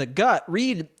punch in the gut,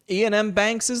 read Ian M.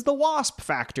 Banks' The Wasp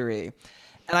Factory.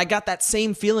 And I got that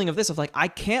same feeling of this, of like, I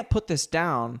can't put this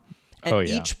down. And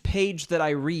each page that I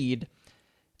read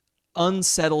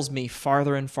unsettles me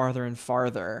farther and farther and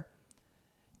farther,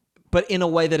 but in a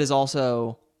way that is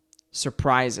also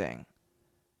surprising.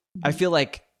 I feel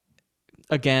like,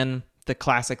 again, the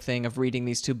classic thing of reading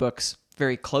these two books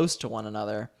very close to one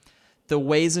another, the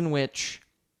ways in which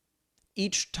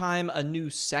each time a new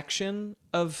section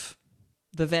of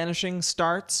The Vanishing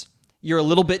starts, you're a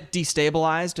little bit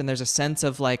destabilized, and there's a sense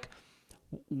of like,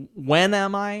 when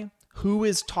am I? Who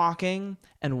is talking?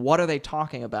 And what are they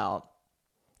talking about?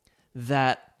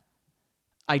 That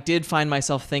I did find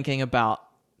myself thinking about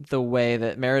the way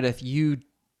that, Meredith, you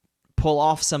pull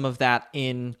off some of that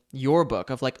in your book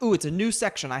of like, ooh, it's a new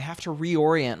section, I have to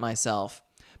reorient myself.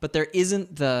 But there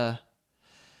isn't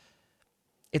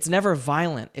it's never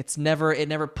violent. It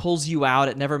never pulls you out.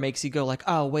 It never makes you go like,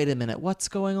 oh, wait a minute, what's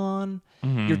going on?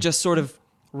 You're just sort of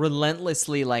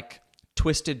relentlessly like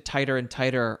twisted tighter and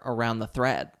tighter around the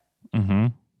thread.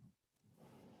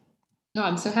 No,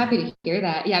 I'm so happy to hear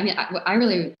that. Yeah, I mean, I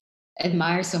really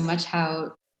admire so much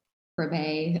how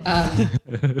Rabé.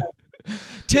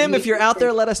 Tim, if you're out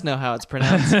there, let us know how it's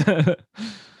pronounced.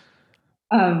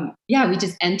 Yeah, we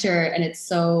just enter, and it's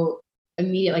so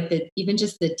immediate. Like even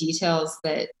just the details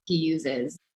that he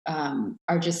uses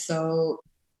are just so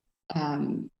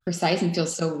precise and feel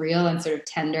so real and sort of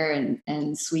tender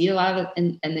and sweet. A lot of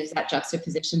it, and there's that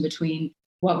juxtaposition between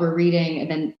what we're reading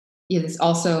and then. There's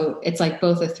also, it's like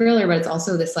both a thriller, but it's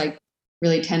also this like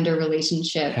really tender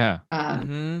relationship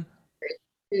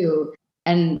too.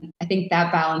 And I think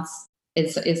that balance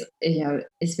is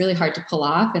really hard to pull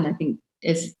off, and I think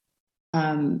is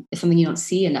something you don't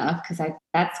see enough, because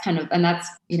that's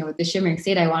with The Shimmering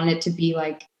State, I wanted it to be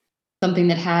like something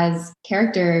that has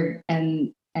character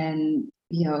and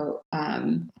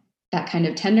that kind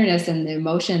of tenderness and the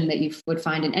emotion that you would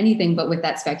find in anything, but with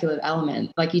that speculative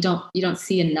element. Like you don't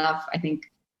see enough, I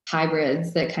think,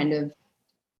 hybrids that kind of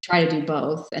try to do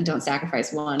both and don't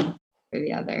sacrifice one for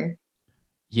the other.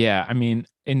 Yeah, I mean,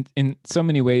 in so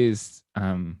many ways,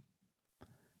 The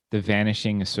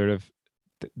Vanishing is sort of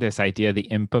this idea, the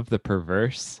imp of the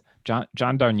perverse. John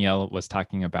Darnielle was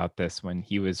talking about this when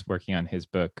he was working on his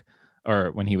book,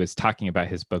 or when he was talking about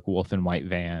his book Wolf and White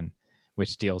Van,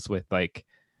 which deals with like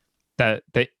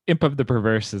the imp of the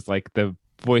perverse is like the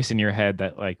voice in your head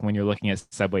that, like, when you're looking at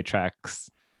subway tracks,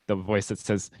 the voice that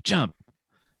says jump,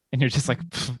 and you're just like,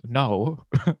 no,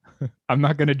 I'm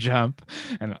not gonna jump,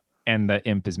 and the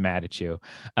imp is mad at you.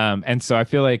 And so I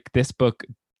feel like this book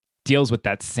deals with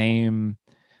that same,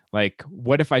 like,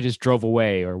 what if I just drove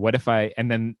away, or what if I, and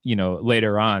then, you know,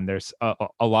 later on there's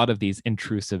a lot of these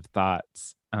intrusive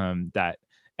thoughts that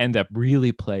end up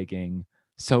really plaguing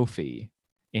Sophie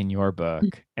in your book.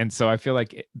 And so I feel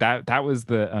like that was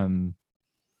the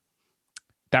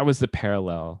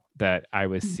parallel that I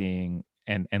was seeing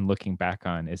and looking back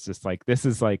on. It's just like, this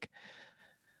is like,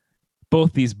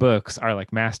 both these books are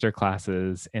like master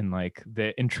classes in like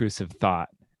the intrusive thought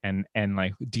and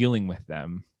like dealing with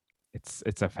them.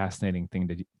 It's a fascinating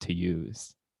thing to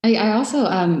use. I also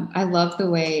I love the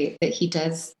way that he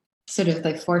does sort of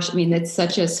like I mean, it's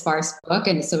such a sparse book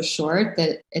and it's so short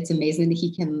that it's amazing that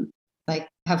he can like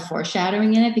have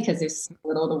foreshadowing in it, because there's so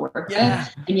little to work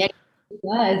with, and yet he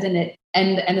does,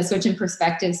 and the switch in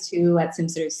perspectives too lets him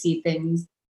sort of see things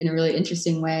in a really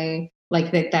interesting way,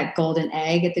 like that golden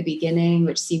egg at the beginning,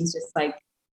 which seems just like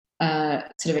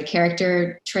sort of a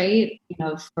character trait, you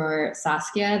know, for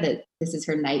Saskia, that this is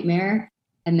her nightmare.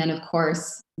 And then, of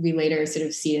course, we later sort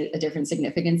of see a different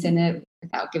significance in it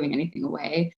without giving anything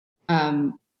away.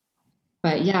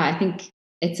 But yeah, I think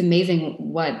it's amazing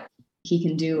what he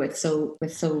can do with so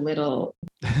little.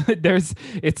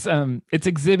 It's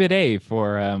Exhibit A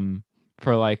for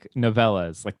like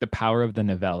novellas, like the power of the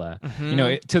novella. You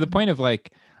know, to the point of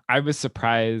like, I was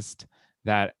surprised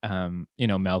that you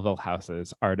know, Melville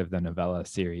House's Art of the Novella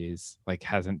series like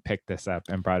hasn't picked this up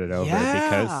and brought it over,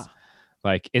 because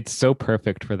like it's so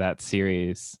perfect for that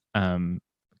series,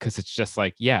 because it's just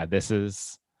like, yeah, this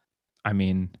is, I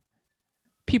mean,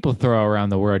 people throw around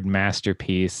the word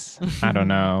masterpiece. I don't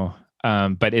know.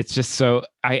 But it's just so,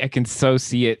 I can so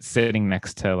see it sitting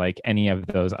next to like any of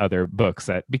those other books,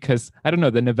 that, because I don't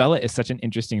know, the novella is such an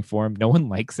interesting form. No one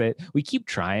likes it. We keep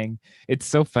trying. It's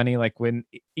so funny. Like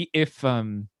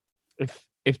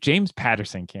if James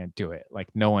Patterson can't do it, like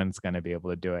no one's going to be able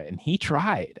to do it. And he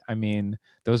tried. I mean,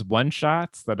 those one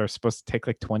shots that are supposed to take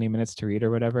like 20 minutes to read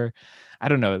or whatever, I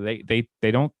don't know. They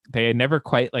never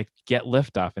quite like get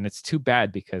lift off. And it's too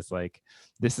bad, because like,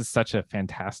 this is such a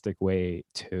fantastic way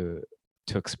to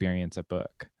experience a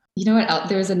book. You know what?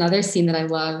 There was another scene that I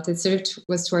loved. It sort of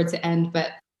was towards the end,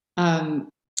 but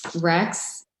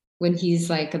Rex, when he's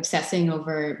like obsessing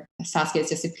over Saskia's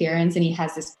disappearance, and he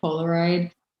has this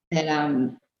Polaroid that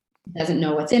doesn't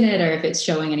know what's in it or if it's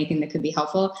showing anything that could be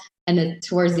helpful. And then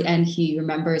towards the end, he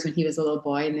remembers when he was a little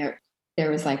boy, and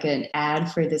there was like an ad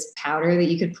for this powder that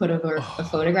you could put over a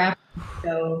photograph.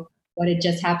 So what had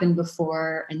just happened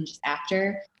before and just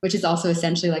after, which is also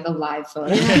essentially like a live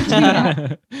photo.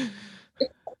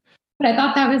 But I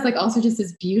thought that was like also just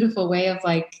this beautiful way of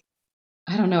like,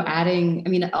 I don't know, adding, I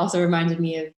mean, it also reminded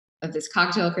me of this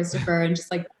cocktail, Christopher, and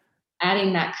just like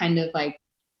adding that kind of like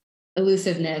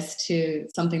elusiveness to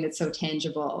something that's so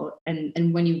tangible.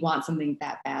 And when you want something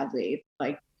that badly,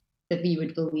 like that you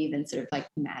would believe in sort of like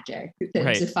magic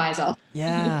that defies all.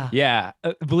 Yeah. Yeah.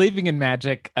 Believing in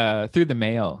magic through the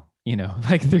mail. You know,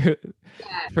 like for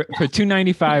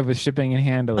 $2.95 with shipping and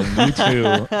handling, you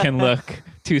too can look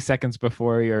 2 seconds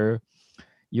before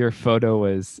your photo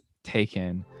was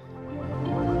taken.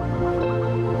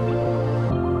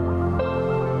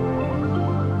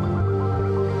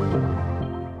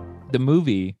 The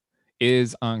movie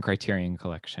is on Criterion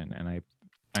Collection, and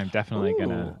I'm definitely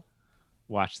gonna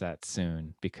watch that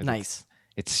soon, because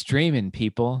it's streaming,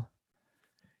 people.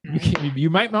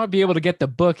 You might not be able to get the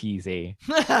book easy.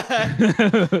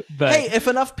 But hey, if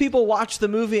enough people watch the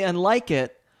movie and like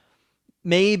it,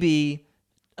 maybe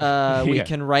we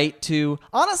can write to,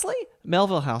 honestly,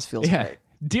 Melville House feels great.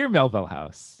 Dear Melville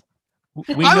House,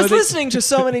 I was listening to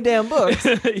so many damn books.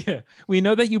 Yeah, we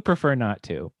know that you prefer not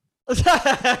to.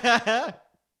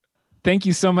 Thank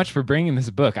you so much for bringing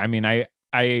this book. I mean, I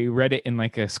read it in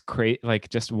like like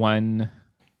just one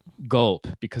gulp,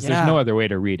 because there's no other way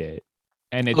to read it.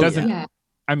 And it doesn't,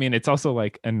 I mean, it's also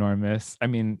like enormous. I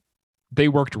mean, they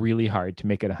worked really hard to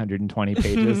make it 120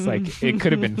 pages. Like it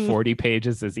could have been 40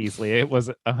 pages as easily. It was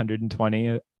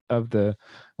 120 of the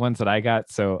ones that I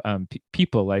got. So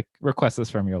people like request this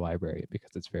from your library,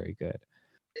 because it's very good.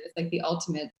 It's like the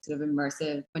ultimate sort of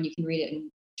immersive, when you can read it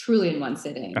truly in one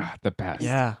sitting. The best.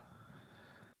 Yeah.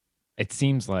 It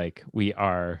seems like we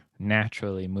are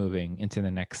naturally moving into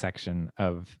the next section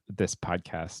of this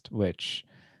podcast, which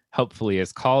hopefully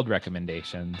is called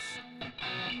Recommendations.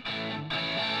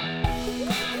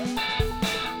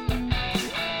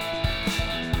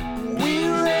 We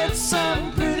read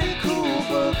some pretty cool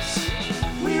books.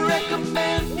 We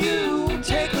recommend you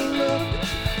take a look.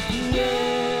 Yeah.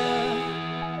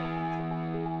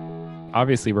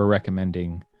 Obviously, we're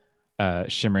recommending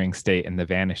Shimmering State and The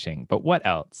Vanishing. But what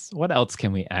else? What else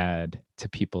can we add to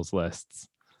people's lists?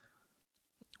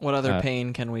 What other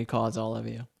pain can we cause all of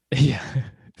you? Yeah,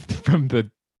 from the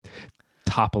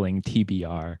toppling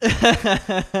TBR.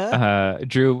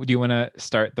 Drew, do you want to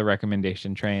start the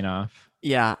recommendation train off?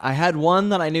 Yeah, I had one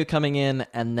that I knew coming in,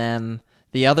 and then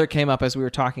the other came up as we were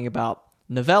talking about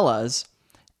novellas.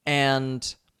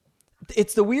 And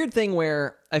it's the weird thing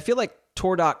where I feel like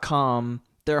Tor.com,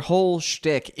 their whole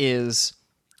shtick is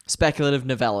speculative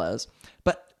novellas,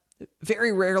 but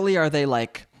very rarely are they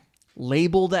like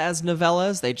labeled as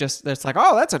novellas. It's like,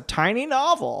 oh, that's a tiny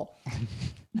novel.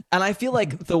 And I feel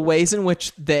like the ways in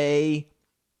which they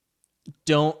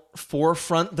don't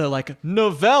forefront the like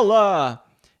novella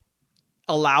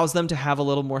allows them to have a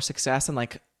little more success and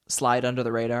like slide under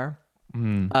the radar.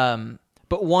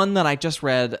 But one that I just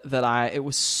read that it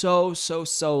was so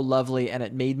lovely, and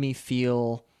it made me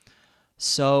feel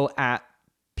so at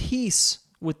peace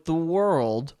with the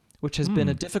world, which has been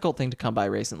a difficult thing to come by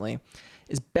recently,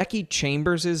 is Becky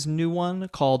Chambers' new one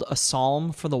called A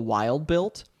Psalm for the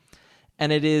Wild-Built.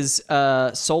 And it is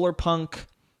solar punk,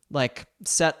 like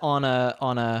set on a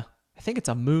I think it's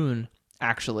a moon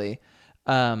actually.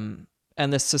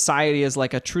 And this society is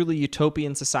like a truly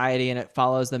utopian society, and it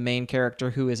follows the main character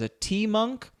who is a tea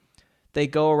monk. They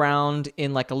go around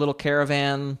in like a little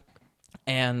caravan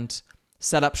and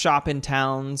set up shop in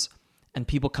towns, and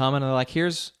people come and they're like,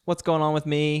 here's what's going on with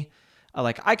me.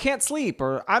 Like, I can't sleep,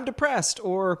 or I'm depressed,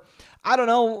 or I don't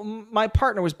know, my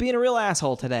partner was being a real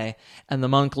asshole today. And the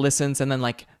monk listens and then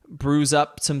like brews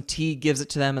up some tea, gives it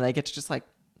to them, and they get to just like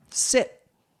sit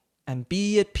and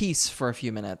be at peace for a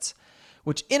few minutes,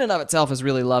 which in and of itself is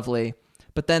really lovely.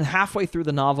 But then halfway through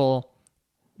the novel,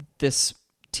 this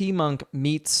tea monk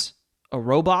meets a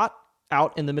robot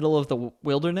out in the middle of the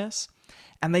wilderness,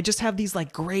 and they just have these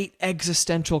like great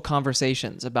existential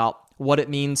conversations about what it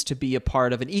means to be a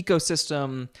part of an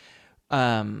ecosystem.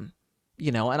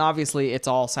 You know, and obviously it's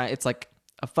like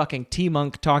a fucking tea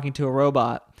monk talking to a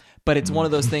robot, but it's one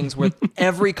of those things where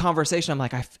every conversation, I'm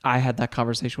like, I had that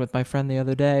conversation with my friend the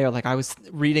other day, or like I was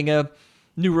reading a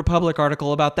New Republic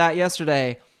article about that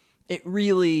yesterday. It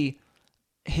really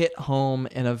hit home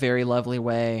in a very lovely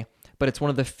way, but it's one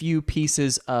of the few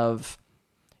pieces of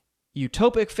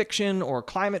utopic fiction or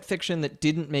climate fiction that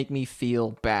didn't make me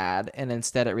feel bad, and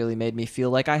instead it really made me feel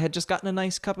like I had just gotten a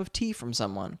nice cup of tea from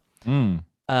someone.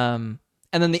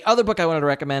 And then the other book I wanted to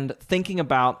recommend, thinking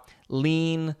about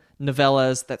lean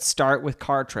novellas that start with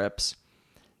car trips,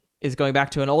 is going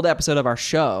back to an old episode of our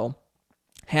show,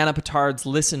 Hannah Petard's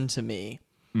Listen to Me,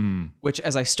 which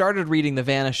as I started reading The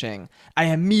Vanishing, I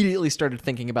immediately started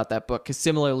thinking about that book, because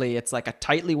similarly, it's like a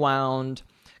tightly wound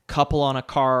couple on a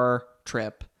car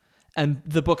trip, and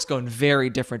the books go in very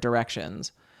different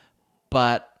directions.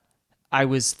 But I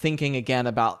was thinking again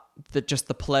about just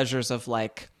the pleasures of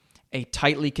like a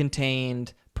tightly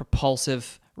contained,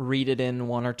 propulsive, read it in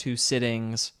 1 or 2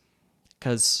 sittings,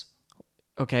 because,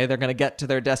 okay, they're going to get to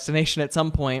their destination at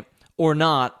some point or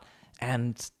not,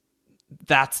 and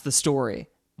that's the story.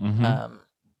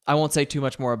 I won't say too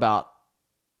much more about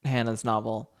Hannah's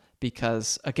novel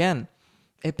because, again,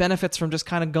 it benefits from just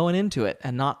kind of going into it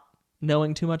and not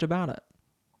knowing too much about it.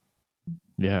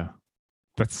 Yeah,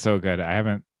 that's so good. I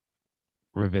haven't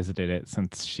revisited it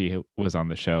since she was on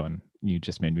the show, and you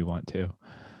just made me want to.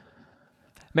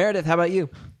 Meredith, how about you?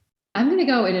 I'm going to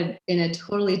go in a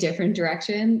totally different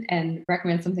direction and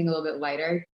recommend something a little bit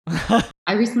lighter.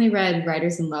 I recently read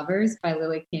Writers and Lovers by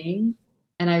Lily King.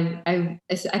 And I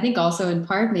think also in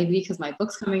part, maybe because my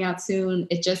book's coming out soon,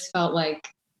 it just felt like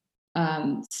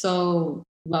so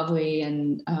lovely.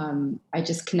 And I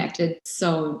just connected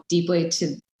so deeply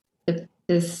to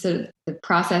the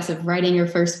process of writing your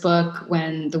first book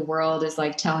when the world is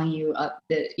like telling you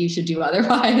that you should do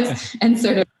otherwise, and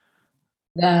sort of,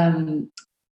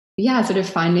 sort of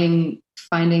finding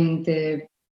the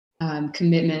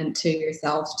commitment to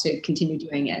yourself to continue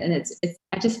doing it. And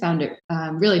I just found it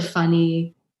really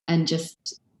funny and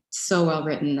just so well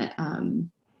written that,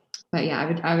 but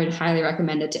yeah, I would highly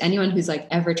recommend it to anyone who's like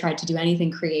ever tried to do anything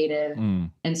creative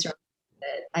and struggled with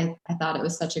it. I thought it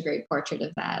was such a great portrait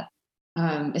of that,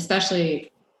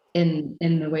 especially in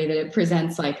the way that it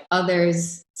presents like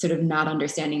others sort of not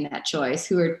understanding that choice,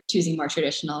 who are choosing more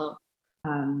traditional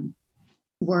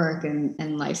work and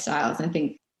lifestyles. And I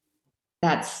think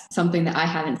that's something that I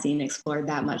haven't seen explored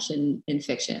that much in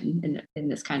fiction in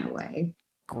this kind of way.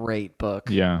 Great book.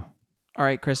 Yeah. All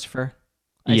right, Christopher.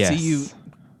 I see you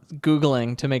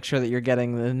Googling to make sure that you're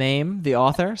getting the name, the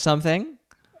author, something.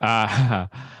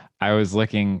 I was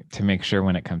looking to make sure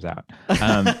when it comes out.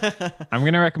 I'm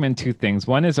going to recommend two things.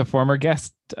 One is a former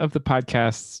guest of the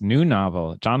podcast's new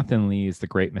novel, Jonathan Lee's The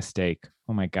Great Mistake.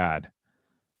 Oh my God.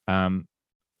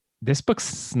 This book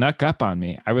snuck up on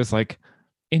me. I was like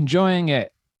enjoying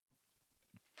it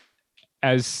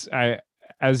as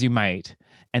you might.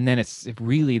 And then it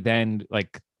really then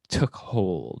like took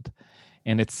hold.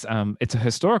 And it's a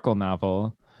historical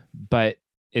novel, but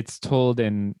it's told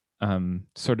in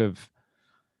sort of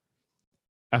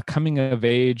a coming of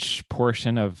age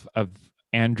portion of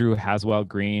Andrew Haswell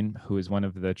Green, who is one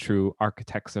of the true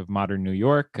architects of modern New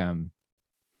York.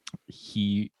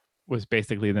 He was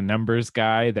basically the numbers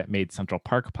guy that made Central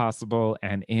Park possible.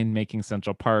 And in making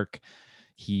Central Park,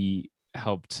 he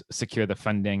helped secure the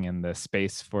funding and the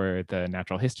space for the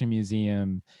Natural History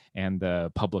Museum and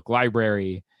the public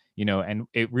library, and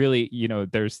it really,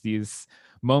 there's these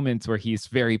moments where he's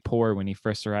very poor when he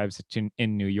first arrives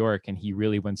in New York, and he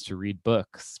really wants to read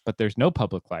books, but there's no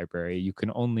public library. You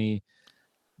can only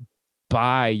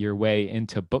buy your way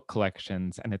into book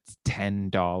collections, and it's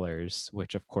 $10,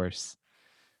 which of course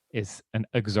is an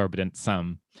exorbitant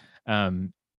sum.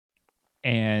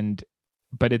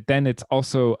 But it's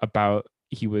also about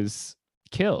he was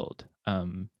killed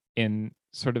in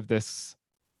sort of this,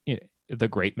 the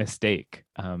Great Mistake.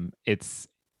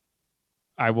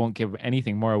 I won't give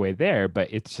anything more away there, but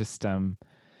it's just an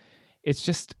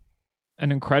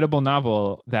incredible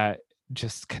novel that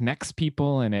just connects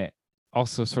people, and it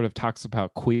also sort of talks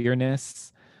about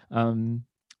queerness of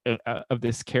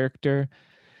this character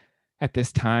at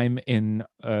this time in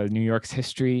New York's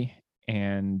history.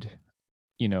 And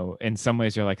in some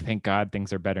ways you're like, thank God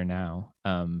things are better now.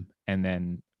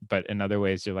 But in other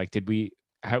ways you're like,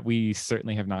 we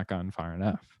certainly have not gone far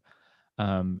enough.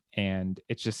 And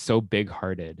it's just so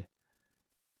big-hearted.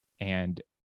 And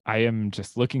I am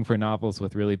just looking for novels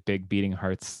with really big beating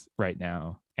hearts right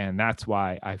now. And that's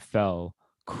why I fell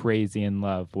crazy in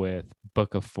love with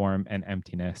Book of Form and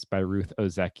Emptiness by Ruth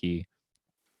Ozeki.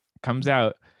 Comes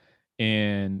out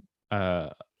in a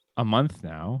month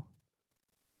now.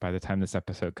 By the time this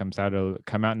episode comes out, it'll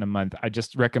come out in a month. I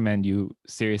just recommend you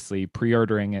seriously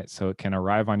pre-ordering it so it can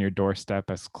arrive on your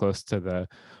doorstep as close to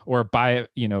or buy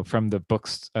it, from the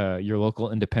books, your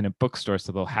local independent bookstore.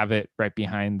 So they'll have it right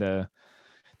behind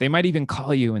they might even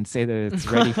call you and say that it's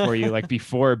ready for you like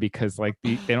before, because like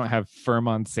they don't have firm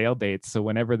on sale dates. So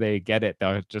whenever they get it,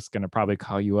 they're just going to probably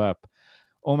call you up.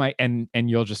 Oh my, and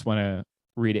you'll just want to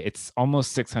read it. It's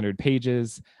almost 600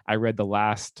 pages. I read the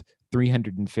last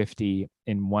 350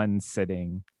 in one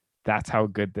sitting. That's how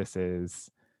good this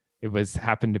is. It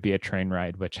happened to be a train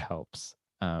ride, which helps.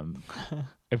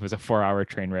 It was a 4-hour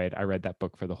train ride. I read that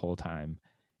book for the whole time,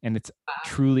 and it's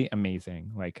truly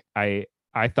amazing. Like I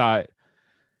thought,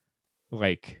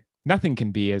 like nothing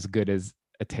can be as good as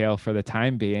A Tale for the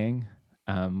Time Being,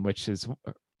 which is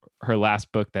her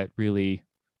last book that really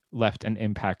left an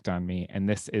impact on me. And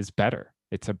this is better.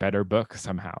 It's a better book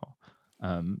somehow.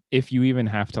 If you even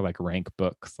have to like rank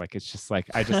books, like it's just like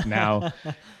I just now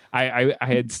I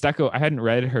hadn't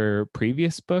read her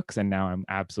previous books, and now I'm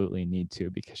absolutely need to,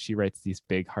 because she writes these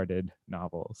big-hearted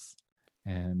novels.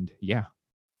 And yeah,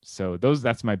 so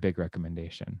that's my big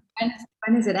recommendation.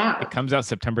 When is it out? It comes out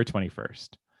September 21st.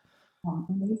 Oh,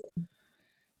 amazing.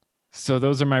 So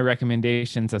those are my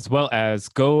recommendations, as well as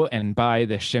go and buy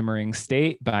The Shimmering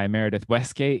State by Meredith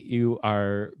Westgate. You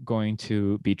are going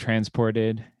to be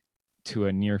transported to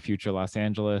a near future Los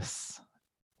Angeles,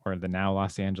 or the now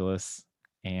Los Angeles,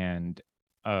 and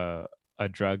a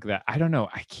drug that I don't know.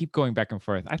 I keep going back and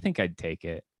forth. I think I'd take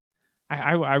it.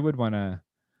 I would want to.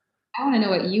 I want to know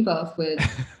what you both would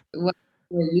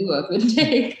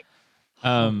take.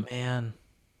 Oh man,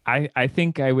 I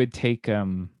think I would take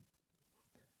the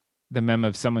mem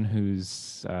of someone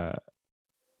who's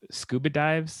scuba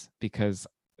dives, because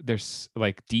there's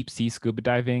like deep sea scuba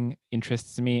diving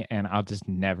interests me, and I'll just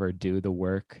never do the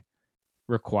work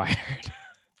required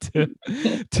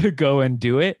to go and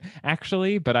do it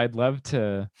actually, but I'd love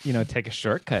to, take a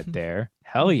shortcut there.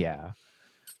 Hell yeah.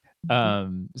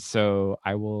 So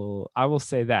I will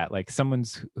say that, like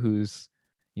someone's who's,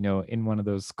 in one of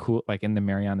those cool, like in the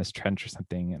Marianas Trench or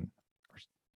something. And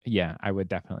yeah, I would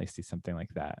definitely see something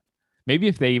like that. Maybe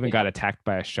if they even got attacked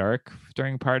by a shark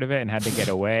during part of it and had to get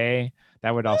away,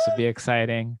 that would also be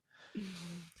exciting. I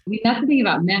mean, that's the thing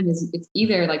about men, is it's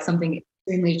either like something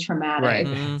extremely traumatic. Right.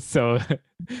 Mm-hmm. So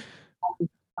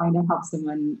trying to help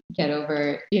someone get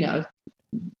over, yeah,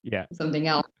 something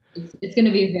else. It's going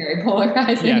to be very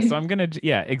polarizing. Yeah. So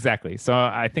exactly. So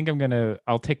I think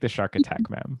I'll take the shark attack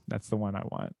mem. That's the one I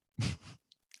want.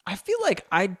 I feel like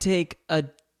I'd take a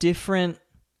different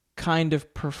kind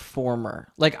of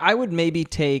performer. Like I would maybe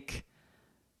take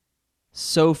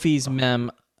Sophie's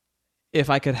mem if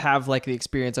I could have like the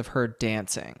experience of her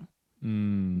dancing.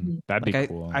 That'd be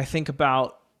cool. I think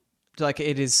about like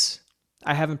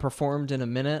I haven't performed in a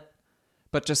minute,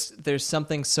 but just there's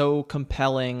something so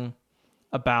compelling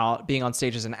about being on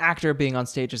stage as an actor, being on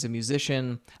stage as a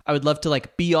musician. I would love to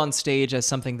like be on stage as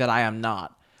something that I am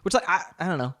not, which like, I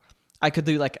don't know. I could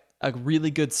do like a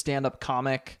really good stand-up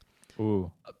comic,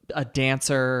 a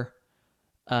dancer,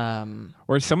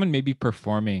 or someone maybe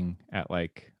performing at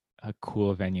like a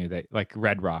cool venue that like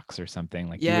Red Rocks or something.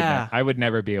 Like, I would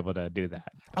never be able to do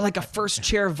that. Or like a first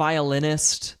chair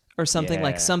violinist or something,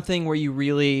 like something where you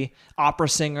really opera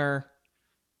singer.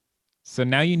 So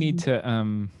now you need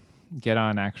to get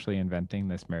on actually inventing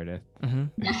this, Meredith.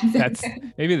 That's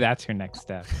your next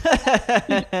step.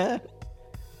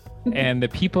 And the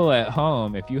people at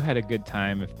home, if you had a good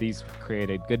time, if these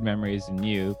created good memories in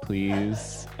you,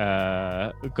 please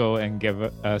go and give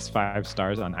us 5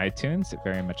 stars on iTunes. It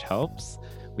very much helps.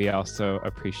 We also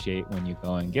appreciate when you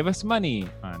go and give us money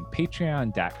on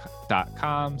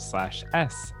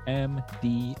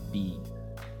patreon.com/smdb.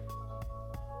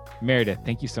 Meredith,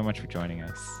 thank you so much for joining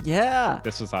us. Yeah.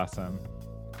 This was awesome.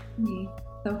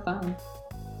 So fun.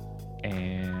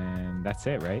 And that's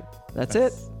it, right? That's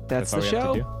it. That's the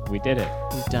show. We did it.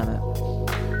 We've done it.